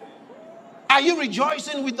 Are you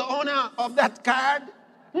rejoicing with the owner of that card?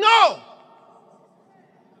 No.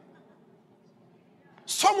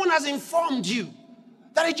 Someone has informed you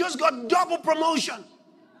that he just got double promotion.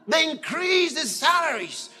 They increased his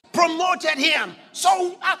salaries, promoted him.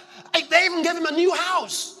 So they even gave him a new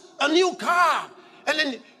house, a new car. And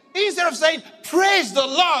then instead of saying, praise the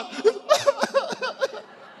Lord.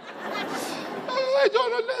 I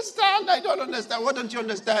don't understand. What don't you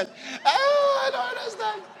understand? I don't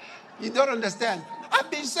understand. You don't understand. I've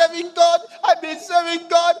been serving God. I've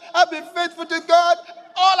been faithful to God.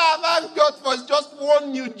 All I've asked God for is just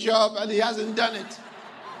one new job, and he hasn't done it.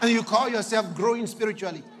 And you call yourself growing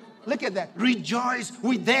spiritually. Look at that. Rejoice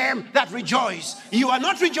with them that rejoice. You are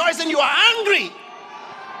not rejoicing, you are angry.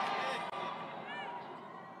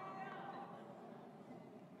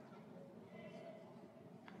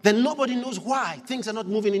 Then nobody knows why things are not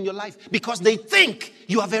moving in your life, because they think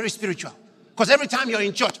you are very spiritual. Because every time you're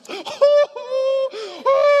in church,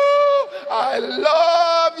 I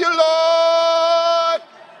love you, Lord.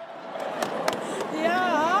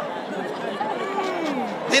 Yeah.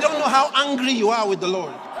 They don't know how angry you are with the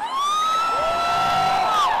Lord.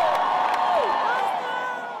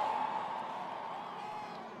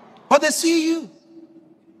 But they see you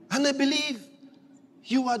and they believe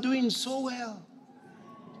you are doing so well.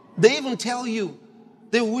 They even tell you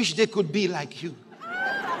they wish they could be like you.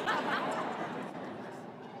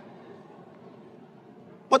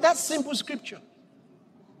 But that's simple scripture.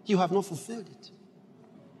 You have not fulfilled it.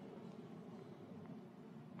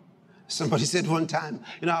 Somebody said one time,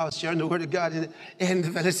 I was sharing the word of God, and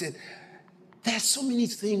the fellow said, there's so many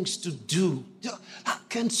things to do.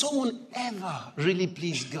 Can someone ever really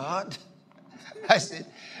please God? I said,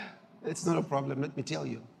 it's not a problem, let me tell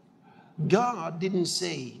you. God didn't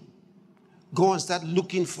say, go and start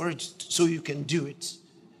looking for it so you can do it.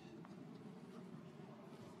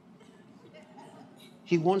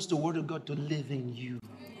 He wants the word of God to live in you.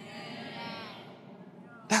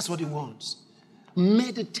 That's what he wants.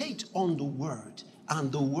 Meditate on the word,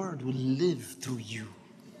 and the word will live through you.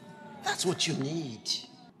 That's what you need.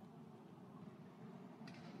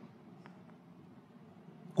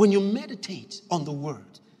 When you meditate on the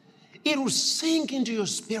word, it will sink into your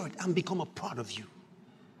spirit and become a part of you.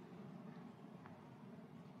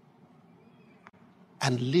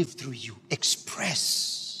 And live through you.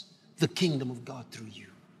 Express the kingdom of God through you.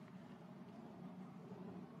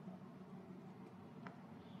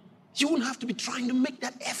 You won't have to be trying to make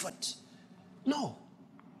that effort. No.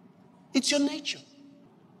 It's your nature.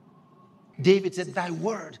 David said, thy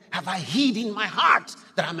word have I hid in my heart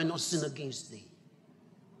that I may not sin against thee.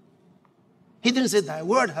 He didn't say, thy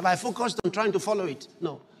word have I focused on trying to follow it.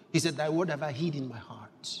 No. He said, thy word have I hid in my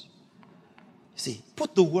heart. See,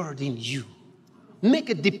 put the word in you. Make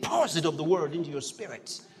a deposit of the word into your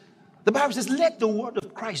spirit. The Bible says, let the word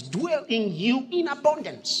of Christ dwell in you in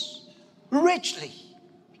abundance, richly.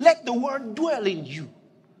 Let the word dwell in you.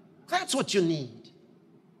 That's what you need.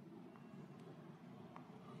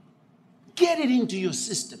 Get it into your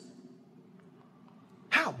system.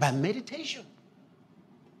 How? By meditation.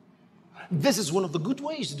 This is one of the good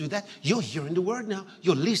ways to do that. You're hearing the word now.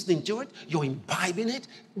 You're listening to it. You're imbibing it.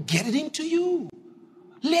 Get it into you.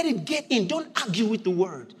 Let it get in. Don't argue with the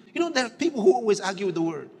word. There are people who always argue with the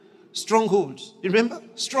word. Strongholds. You remember?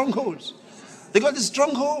 Strongholds. They got these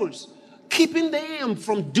strongholds, keeping them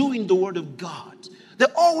from doing the word of God. They're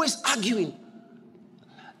always arguing.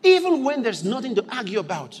 Even when there's nothing to argue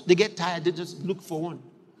about, they get tired. They just look for one.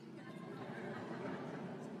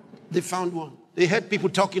 They found one. They heard people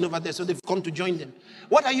talking over there, so they've come to join them.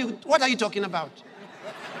 What are you talking about?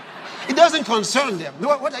 It doesn't concern them.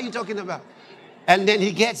 What are you talking about? And then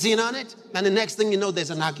he gets in on it, and the next thing you know, there's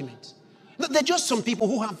an argument. They're just some people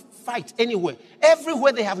who have fight anywhere.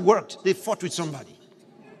 Everywhere they have worked, they fought with somebody.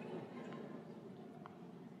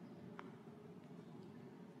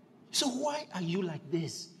 So why are you like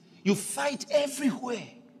this? You fight everywhere.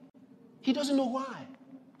 He doesn't know why.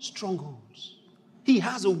 Strongholds. He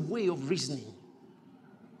has a way of reasoning.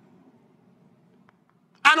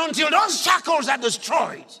 And until those shackles are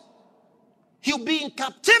destroyed, he'll be in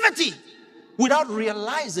captivity without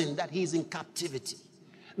realizing that he's in captivity.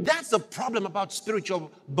 That's the problem about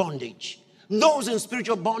spiritual bondage. Those in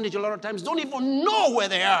spiritual bondage a lot of times don't even know where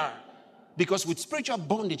they are. Because with spiritual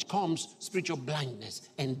bondage comes spiritual blindness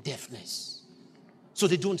and deafness. So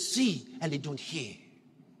they don't see and they don't hear.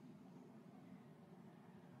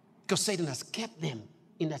 Because Satan has kept them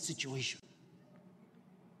in that situation.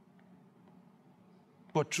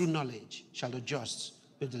 But through knowledge shall the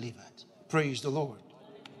just be delivered. Praise the Lord.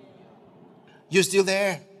 You still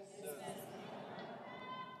there?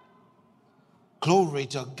 Glory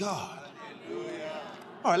to God.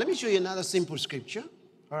 All right, let me show you another simple scripture.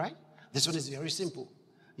 All right. This one is very simple.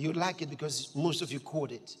 You like it because most of you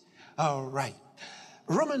quote it. All right.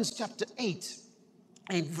 Romans chapter 8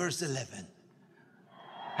 and verse 11.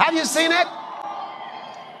 Have you seen it?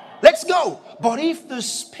 Let's go. But if the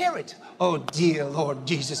Spirit, oh dear Lord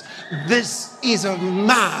Jesus, this is a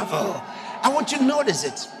marvel. I want you to notice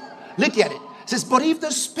it. Look at it. It says, but if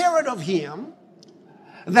the Spirit of him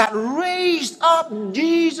that raised up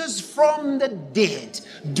Jesus from the dead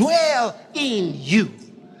dwell in you,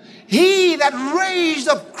 he that raised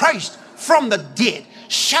up Christ from the dead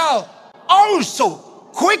shall also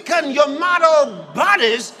quicken your mortal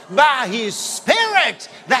bodies by his Spirit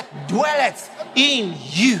that dwelleth in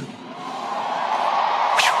you.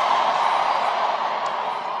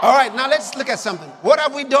 All right, now let's look at something. What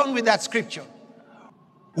have we done with that scripture?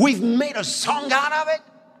 We've made a song out of it.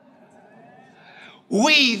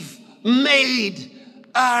 We've made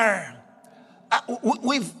our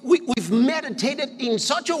we've meditated in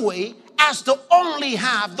such a way as to only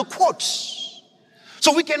have the quotes.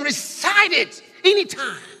 So we can recite it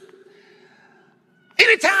anytime.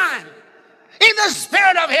 Anytime. In the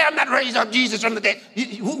Spirit of him that raised up Jesus from the dead.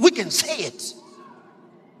 We can say it.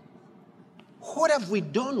 What have we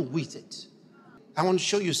done with it? I want to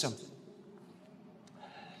show you something.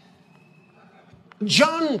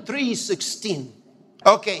 John 3:16.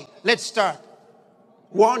 Okay, let's start.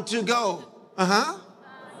 1, 2, go.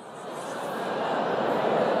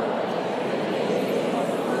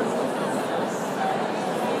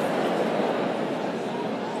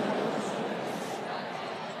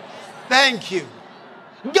 Thank you.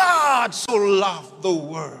 God so loved the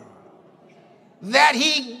world that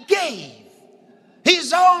he gave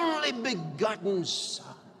his only begotten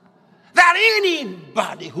Son, that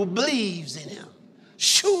anybody who believes in him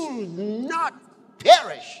should not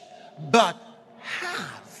perish, but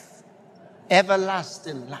have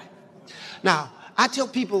everlasting life. Now, I tell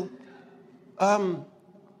people, do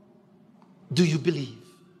you believe?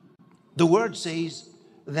 The word says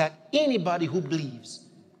that anybody who believes,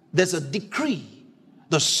 there's a decree,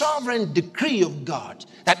 the sovereign decree of God,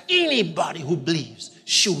 that anybody who believes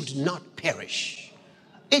should not perish.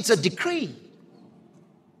 It's a decree.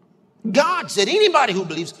 God said anybody who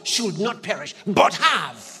believes should not perish, but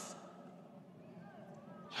have.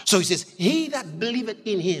 So he says, he that believeth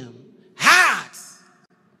in him hath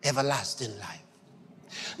everlasting life.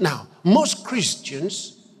 Now, most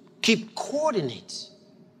Christians keep quoting it.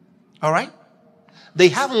 All right? They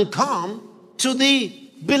haven't come to the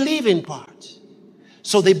believing part.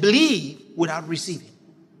 So they believe without receiving.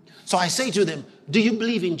 So I say to them, do you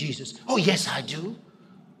believe in Jesus? Oh, yes, I do.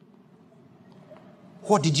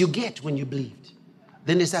 What did you get when you believed?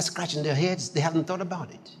 Then they start scratching their heads. They haven't thought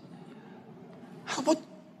about it. How about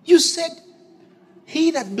you said, he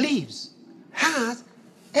that believes has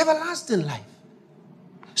everlasting life.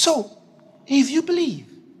 So, if you believe,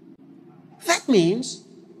 that means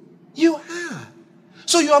you have.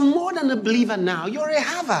 So you are more than a believer now. You're a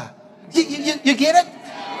haver. You get it?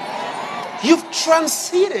 You've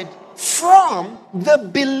transited from the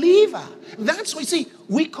believer. That's what you see.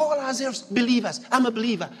 We call ourselves believers. I'm a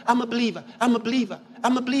believer. I'm a believer. I'm a believer.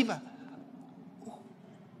 I'm a believer.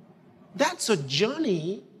 That's a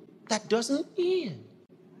journey that doesn't end.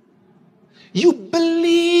 You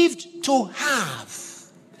believed to have.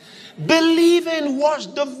 Believing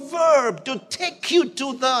was the verb to take you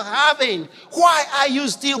to the having. Why are you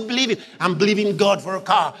still believing? I'm believing God for a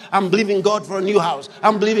car. I'm believing God for a new house.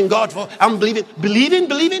 I'm believing God for,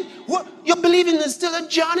 believing. What? Your believing is still a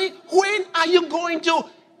journey. When are you going to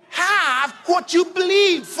have what you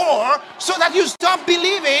believe for so that you stop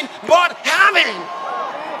believing but having?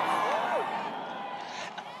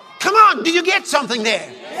 Come on, do you get something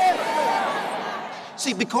there?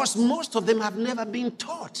 See, because most of them have never been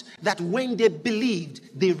taught that when they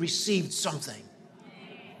believed, they received something.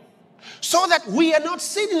 So that we are not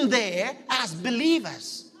sitting there as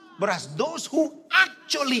believers, but as those who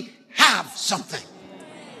actually have something.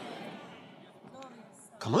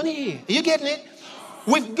 Come on here. Are you getting it?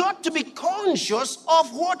 We've got to be conscious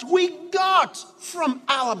of what we got from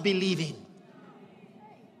our believing.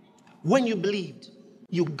 When you believed,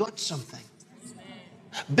 you got something.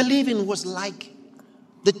 Believing was like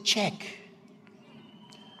the check.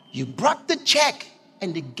 You brought the check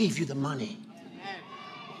and they gave you the money.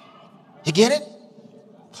 You get it?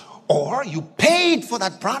 Or you paid for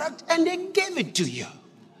that product and they gave it to you.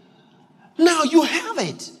 Now you have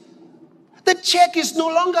it. The check is no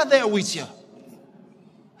longer there with you.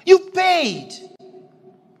 You paid.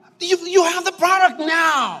 You have the product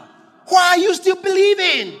now. Why are you still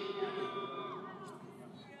believing?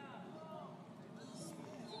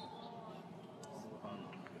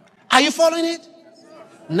 Are you following it?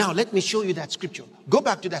 Now let me show you that scripture. Go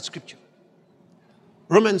back to that scripture.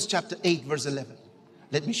 Romans chapter 8 verse 11.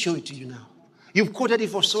 Let me show it to you now. You've quoted it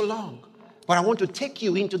for so long, but I want to take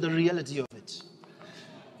you into the reality of it.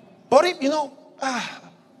 But if,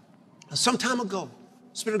 some time ago,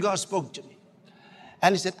 Spirit of God spoke to me.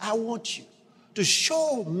 And he said, I want you to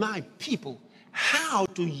show my people how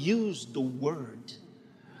to use the word.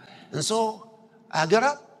 And so I got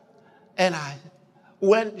up and I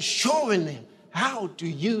went showing them how to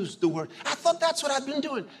use the word. I thought that's what I've been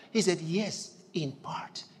doing. He said, yes, in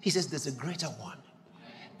part. He says, there's a greater one.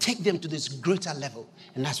 Take them to this greater level.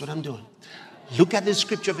 And that's what I'm doing. Look at this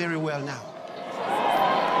scripture very well now.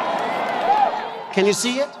 Can you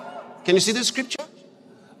see it? Can you see the scripture?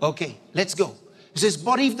 Okay, let's go. It says,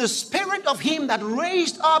 but if the spirit of him that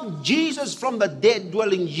raised up Jesus from the dead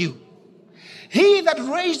dwell in you, he that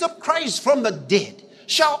raised up Christ from the dead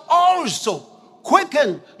shall also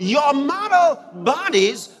quicken your mortal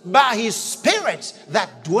bodies by his spirit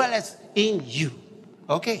that dwelleth in you.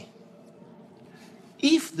 Okay.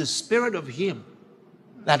 If the spirit of him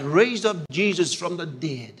that raised up Jesus from the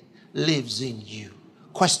dead lives in you.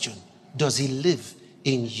 Question, does he live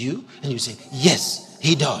in you? And you say, yes,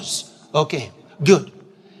 he does. Okay, good.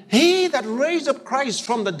 He that raised up Christ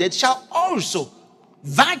from the dead shall also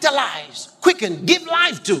vitalize, quicken, give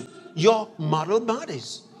life to your mortal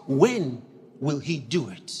bodies. When will he do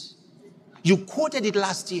it? You quoted it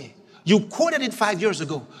last year. You quoted it 5 years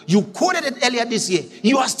ago. You quoted it earlier this year.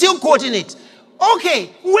 You are still quoting it. Okay,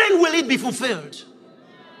 when will it be fulfilled?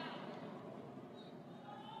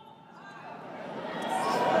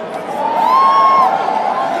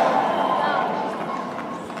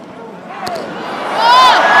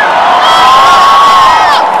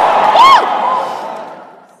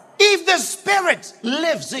 If the Spirit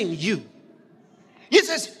lives in you, he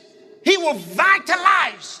says he will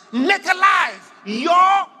vitalize, make alive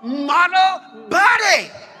your mortal body.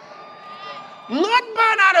 Not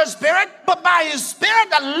by another spirit, but by his Spirit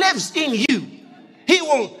that lives in you. He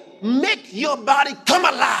will make your body come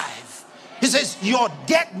alive. He says your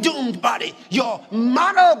death-doomed body, your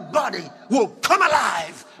mortal body will come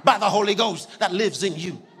alive by the Holy Ghost that lives in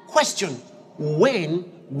you. Question, when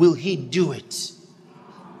will he do it?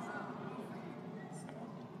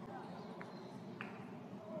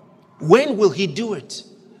 When will he do it?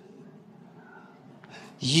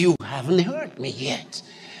 You haven't heard me yet.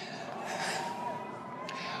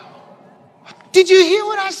 Did you hear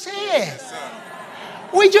what I said? Yes,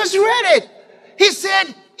 we just read it. He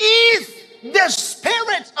said, if the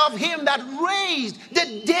Spirit of him that raised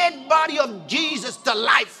the dead body of Jesus to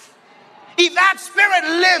life, if that Spirit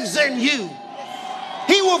lives in you,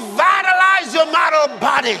 he will vitalize your mortal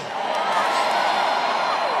body.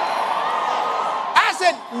 I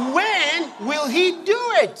said, when will he do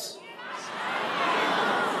it?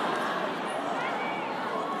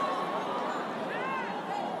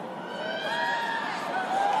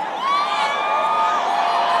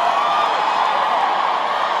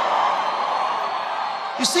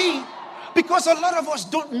 You see, because a lot of us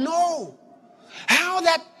don't know how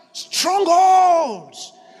that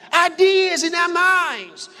strongholds, ideas in our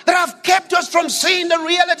minds that have kept us from seeing the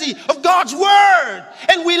reality of God's word.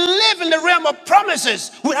 And we live in the realm of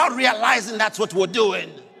promises without realizing that's what we're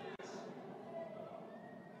doing.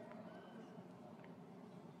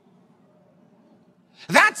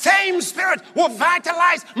 That same Spirit will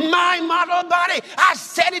vitalize my mortal body. I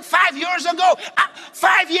said it 5 years ago.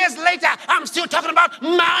 5 years later, I'm still talking about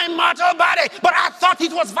my mortal body. But I thought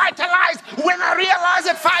it was vitalized when I realized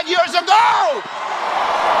it 5 years ago.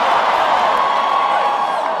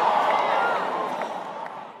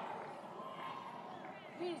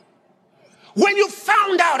 When you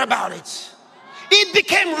found out about it, it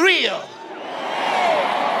became real.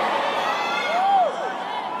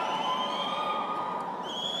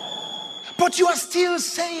 But you are still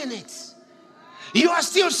saying it. You are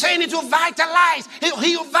still saying it will vitalize. He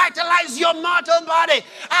will vitalize your mortal body.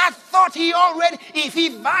 I thought he already, if he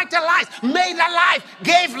vitalized, made alive,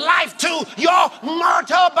 gave life to your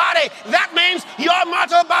mortal body, that means your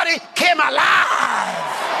mortal body came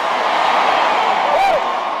alive.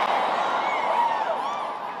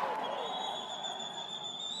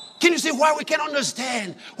 Can you see why we can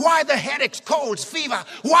understand why the headaches, colds, fever,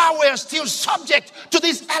 why we're still subject to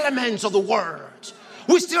these elements of the world?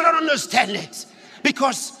 We still don't understand it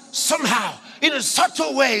because somehow, in a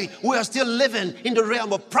subtle way, we are still living in the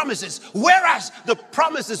realm of promises, whereas the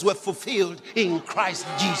promises were fulfilled in Christ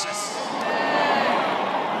Jesus.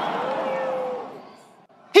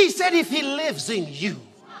 He said if he lives in you,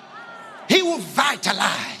 he will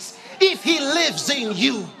vitalize. If he lives in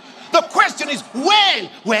you, the question is when?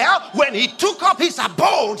 Well, when he took up his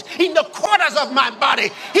abode in the corners of my body,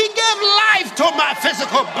 he gave life to my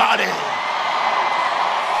physical body.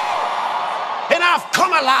 And I've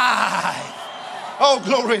come alive. Oh,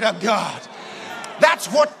 glory to God. That's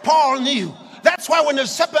what Paul knew. That's why when the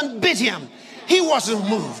serpent bit him, he wasn't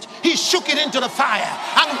moved. He shook it into the fire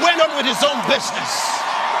and went on with his own business.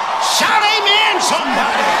 Shout amen,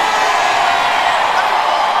 somebody.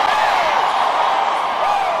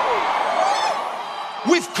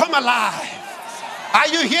 We've come alive. Are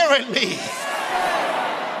you hearing me?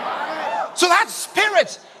 So that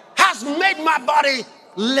Spirit has made my body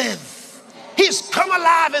live. He's come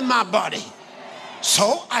alive in my body.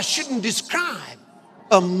 So I shouldn't describe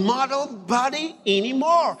a mortal body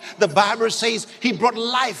anymore. The Bible says he brought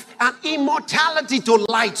life and immortality to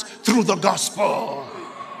light through the gospel.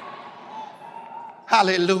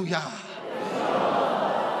 Hallelujah.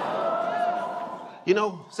 You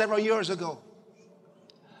know, several years ago,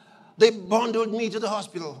 they bundled me to the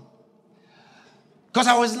hospital because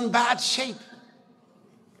I was in bad shape.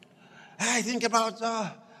 I think about,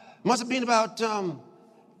 must have been about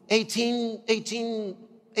 18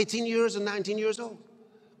 years and 19 years old.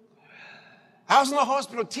 I was in the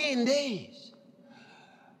hospital 10 days.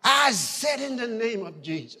 I said in the name of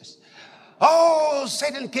Jesus, Oh,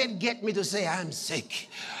 Satan can't get me to say I'm sick.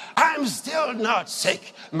 I'm still not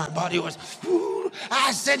sick. My body was, ooh.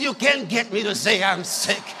 I said, you can't get me to say I'm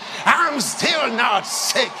sick. I'm still not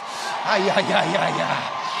sick. Ay, ay, ay, ay,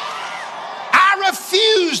 ay. I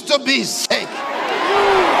refuse to be sick.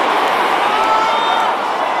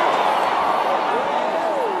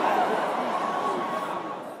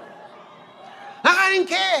 I didn't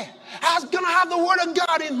care. I was going to have the word of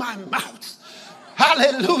God in my mouth.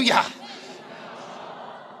 Hallelujah.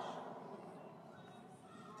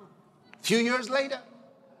 A few years later,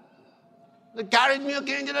 they carried me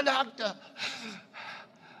again to the doctor.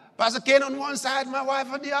 Pastor Ken on one side, my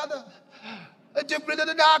wife on the other. They took me to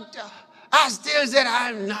the doctor. I still said,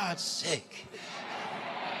 I'm not sick.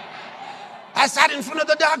 I sat in front of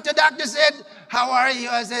the doctor. Doctor said, how are you?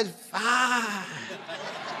 I said, fine.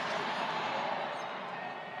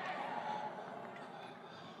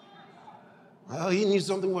 Well, he knew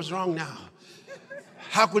something was wrong now.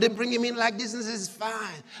 How could they bring him in like this and say, it's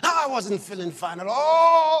fine? No, I wasn't feeling fine at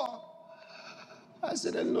all. I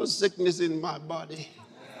said, there's no sickness in my body.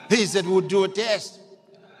 He said, we'll do a test.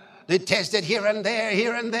 They tested here and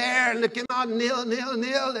there, and they came out nil, nil,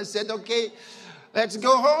 nil. They said, okay, let's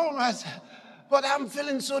go home. I said, but I'm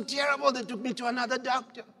feeling so terrible. They took me to another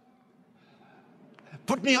doctor.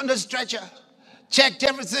 Put me on the stretcher. Checked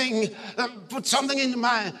everything, put something in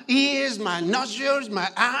my ears, my nostrils, my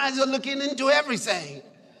eyes are looking into everything.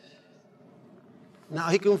 Now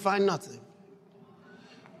he couldn't find nothing.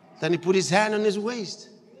 Then he put his hand on his waist,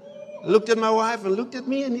 looked at my wife and looked at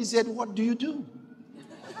me, and he said, what do you do?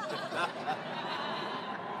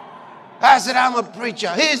 I said, I'm a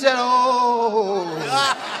preacher. He said, oh.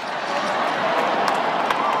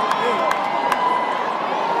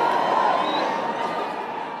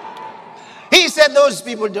 He said, those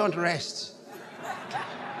people don't rest.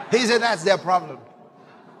 He said, that's their problem.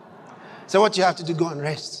 So what you have to do, go and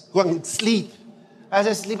rest. Go and sleep. I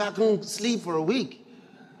said, sleep? I couldn't sleep for a week.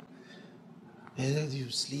 He said, you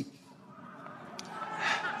sleep.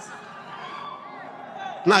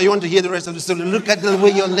 Now you want to hear the rest of the story. Look at the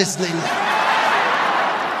way you're listening.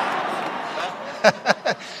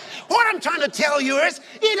 What I'm trying to tell you is,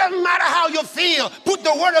 it doesn't matter how you feel. Put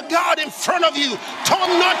the word of God in front of you.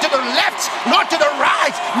 Turn not to the left, not to the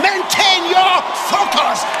right. Maintain your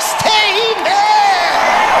focus. Stay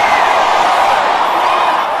there.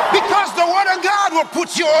 Because the word of God will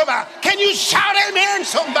put you over. Can you shout amen,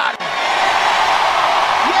 somebody?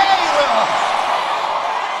 Yeah, you will.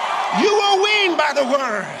 You will win by the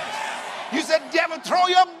word. You said, devil, throw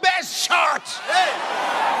your best shot.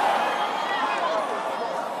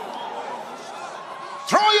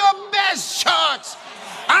 Throw your best shots.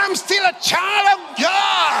 I'm still a child of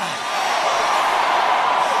God.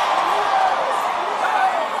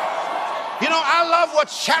 You know, I love what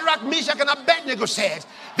Shadrach, Meshach, and Abednego said.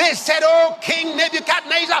 They said, oh, King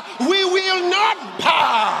Nebuchadnezzar, we will not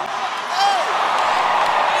bow.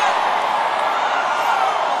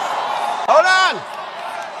 Hold on.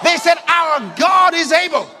 They said, our God is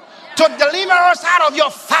able to deliver us out of your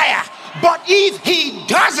fire. But if he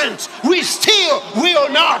doesn't, we still will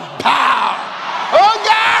not bow. Oh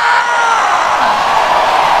God!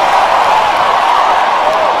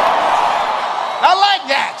 I like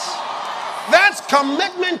that. That's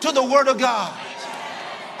commitment to the word of God.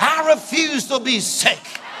 I refuse to be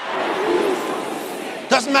sick.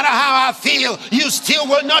 Doesn't matter how I feel, you still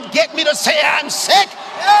will not get me to say I'm sick.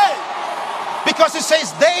 Because it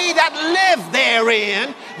says, they that live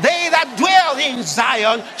therein, they that dwell in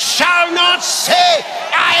Zion, shall not say,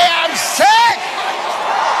 I am sick.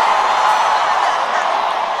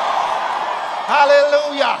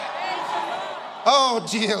 Hallelujah. Oh,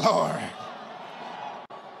 dear Lord.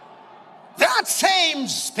 That same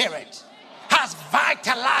spirit has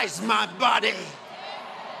vitalized my body.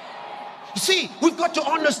 You see, we've got to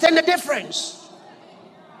understand the difference.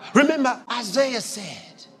 Remember, Isaiah said,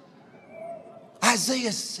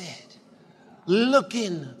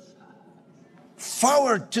 looking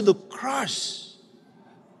forward to the cross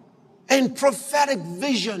and prophetic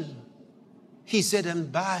vision, he said,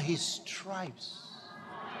 and by his stripes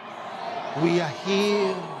we are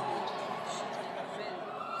healed.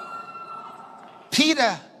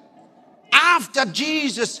 Peter, after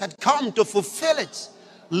Jesus had come to fulfill it,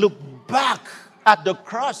 looked back at the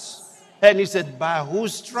cross and he said, by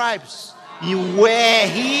whose stripes you were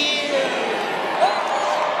healed.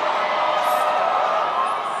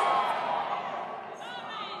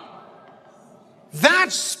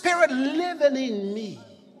 That spirit living in me,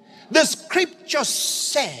 the scripture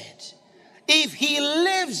said, if he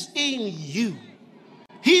lives in you,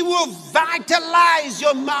 he will vitalize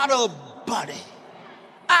your mortal body.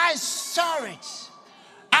 I saw it.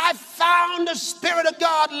 I found the Spirit of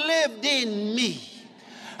God lived in me.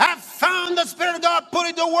 I found the Spirit of God put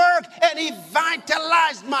it to work, and He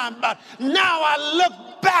vitalized my body. Now I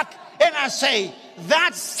look back and I say,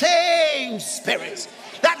 that same Spirit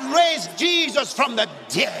that raised Jesus from the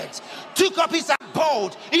dead took up His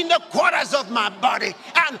abode in the quarters of my body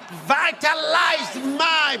and vitalized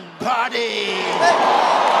my body.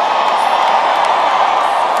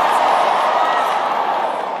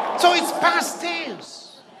 So it's past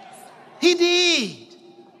tense. He did.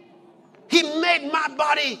 He made my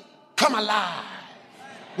body come alive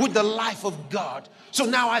with the life of God. So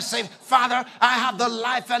now I say, Father, I have the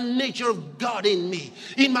life and nature of God in me,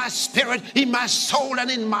 in my spirit, in my soul, and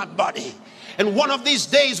in my body. And one of these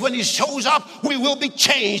days when He shows up, we will be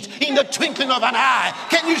changed in the twinkling of an eye.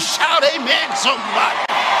 Can you shout amen, somebody?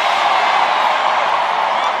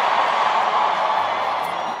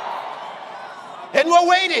 And we're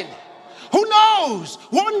waiting. Who knows?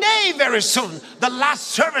 One day very soon, the last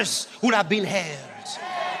service would have been held.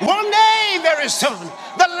 One day very soon,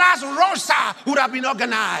 the last rosa would have been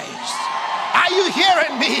organized. Are you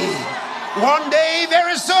hearing me? One day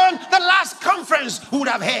very soon, the last conference would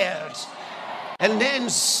have held. And then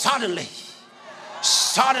suddenly, a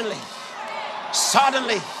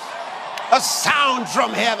sound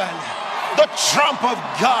from heaven, the trump of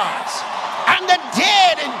God, and the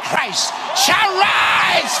dead in Christ shall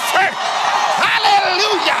rise first.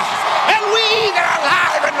 Hallelujah. And we that are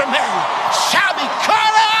alive and remain shall be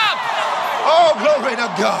caught up. Oh, glory to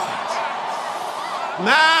God.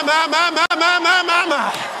 My.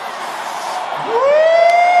 Woo!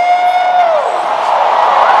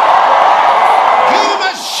 Give Him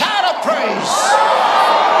a shout of praise.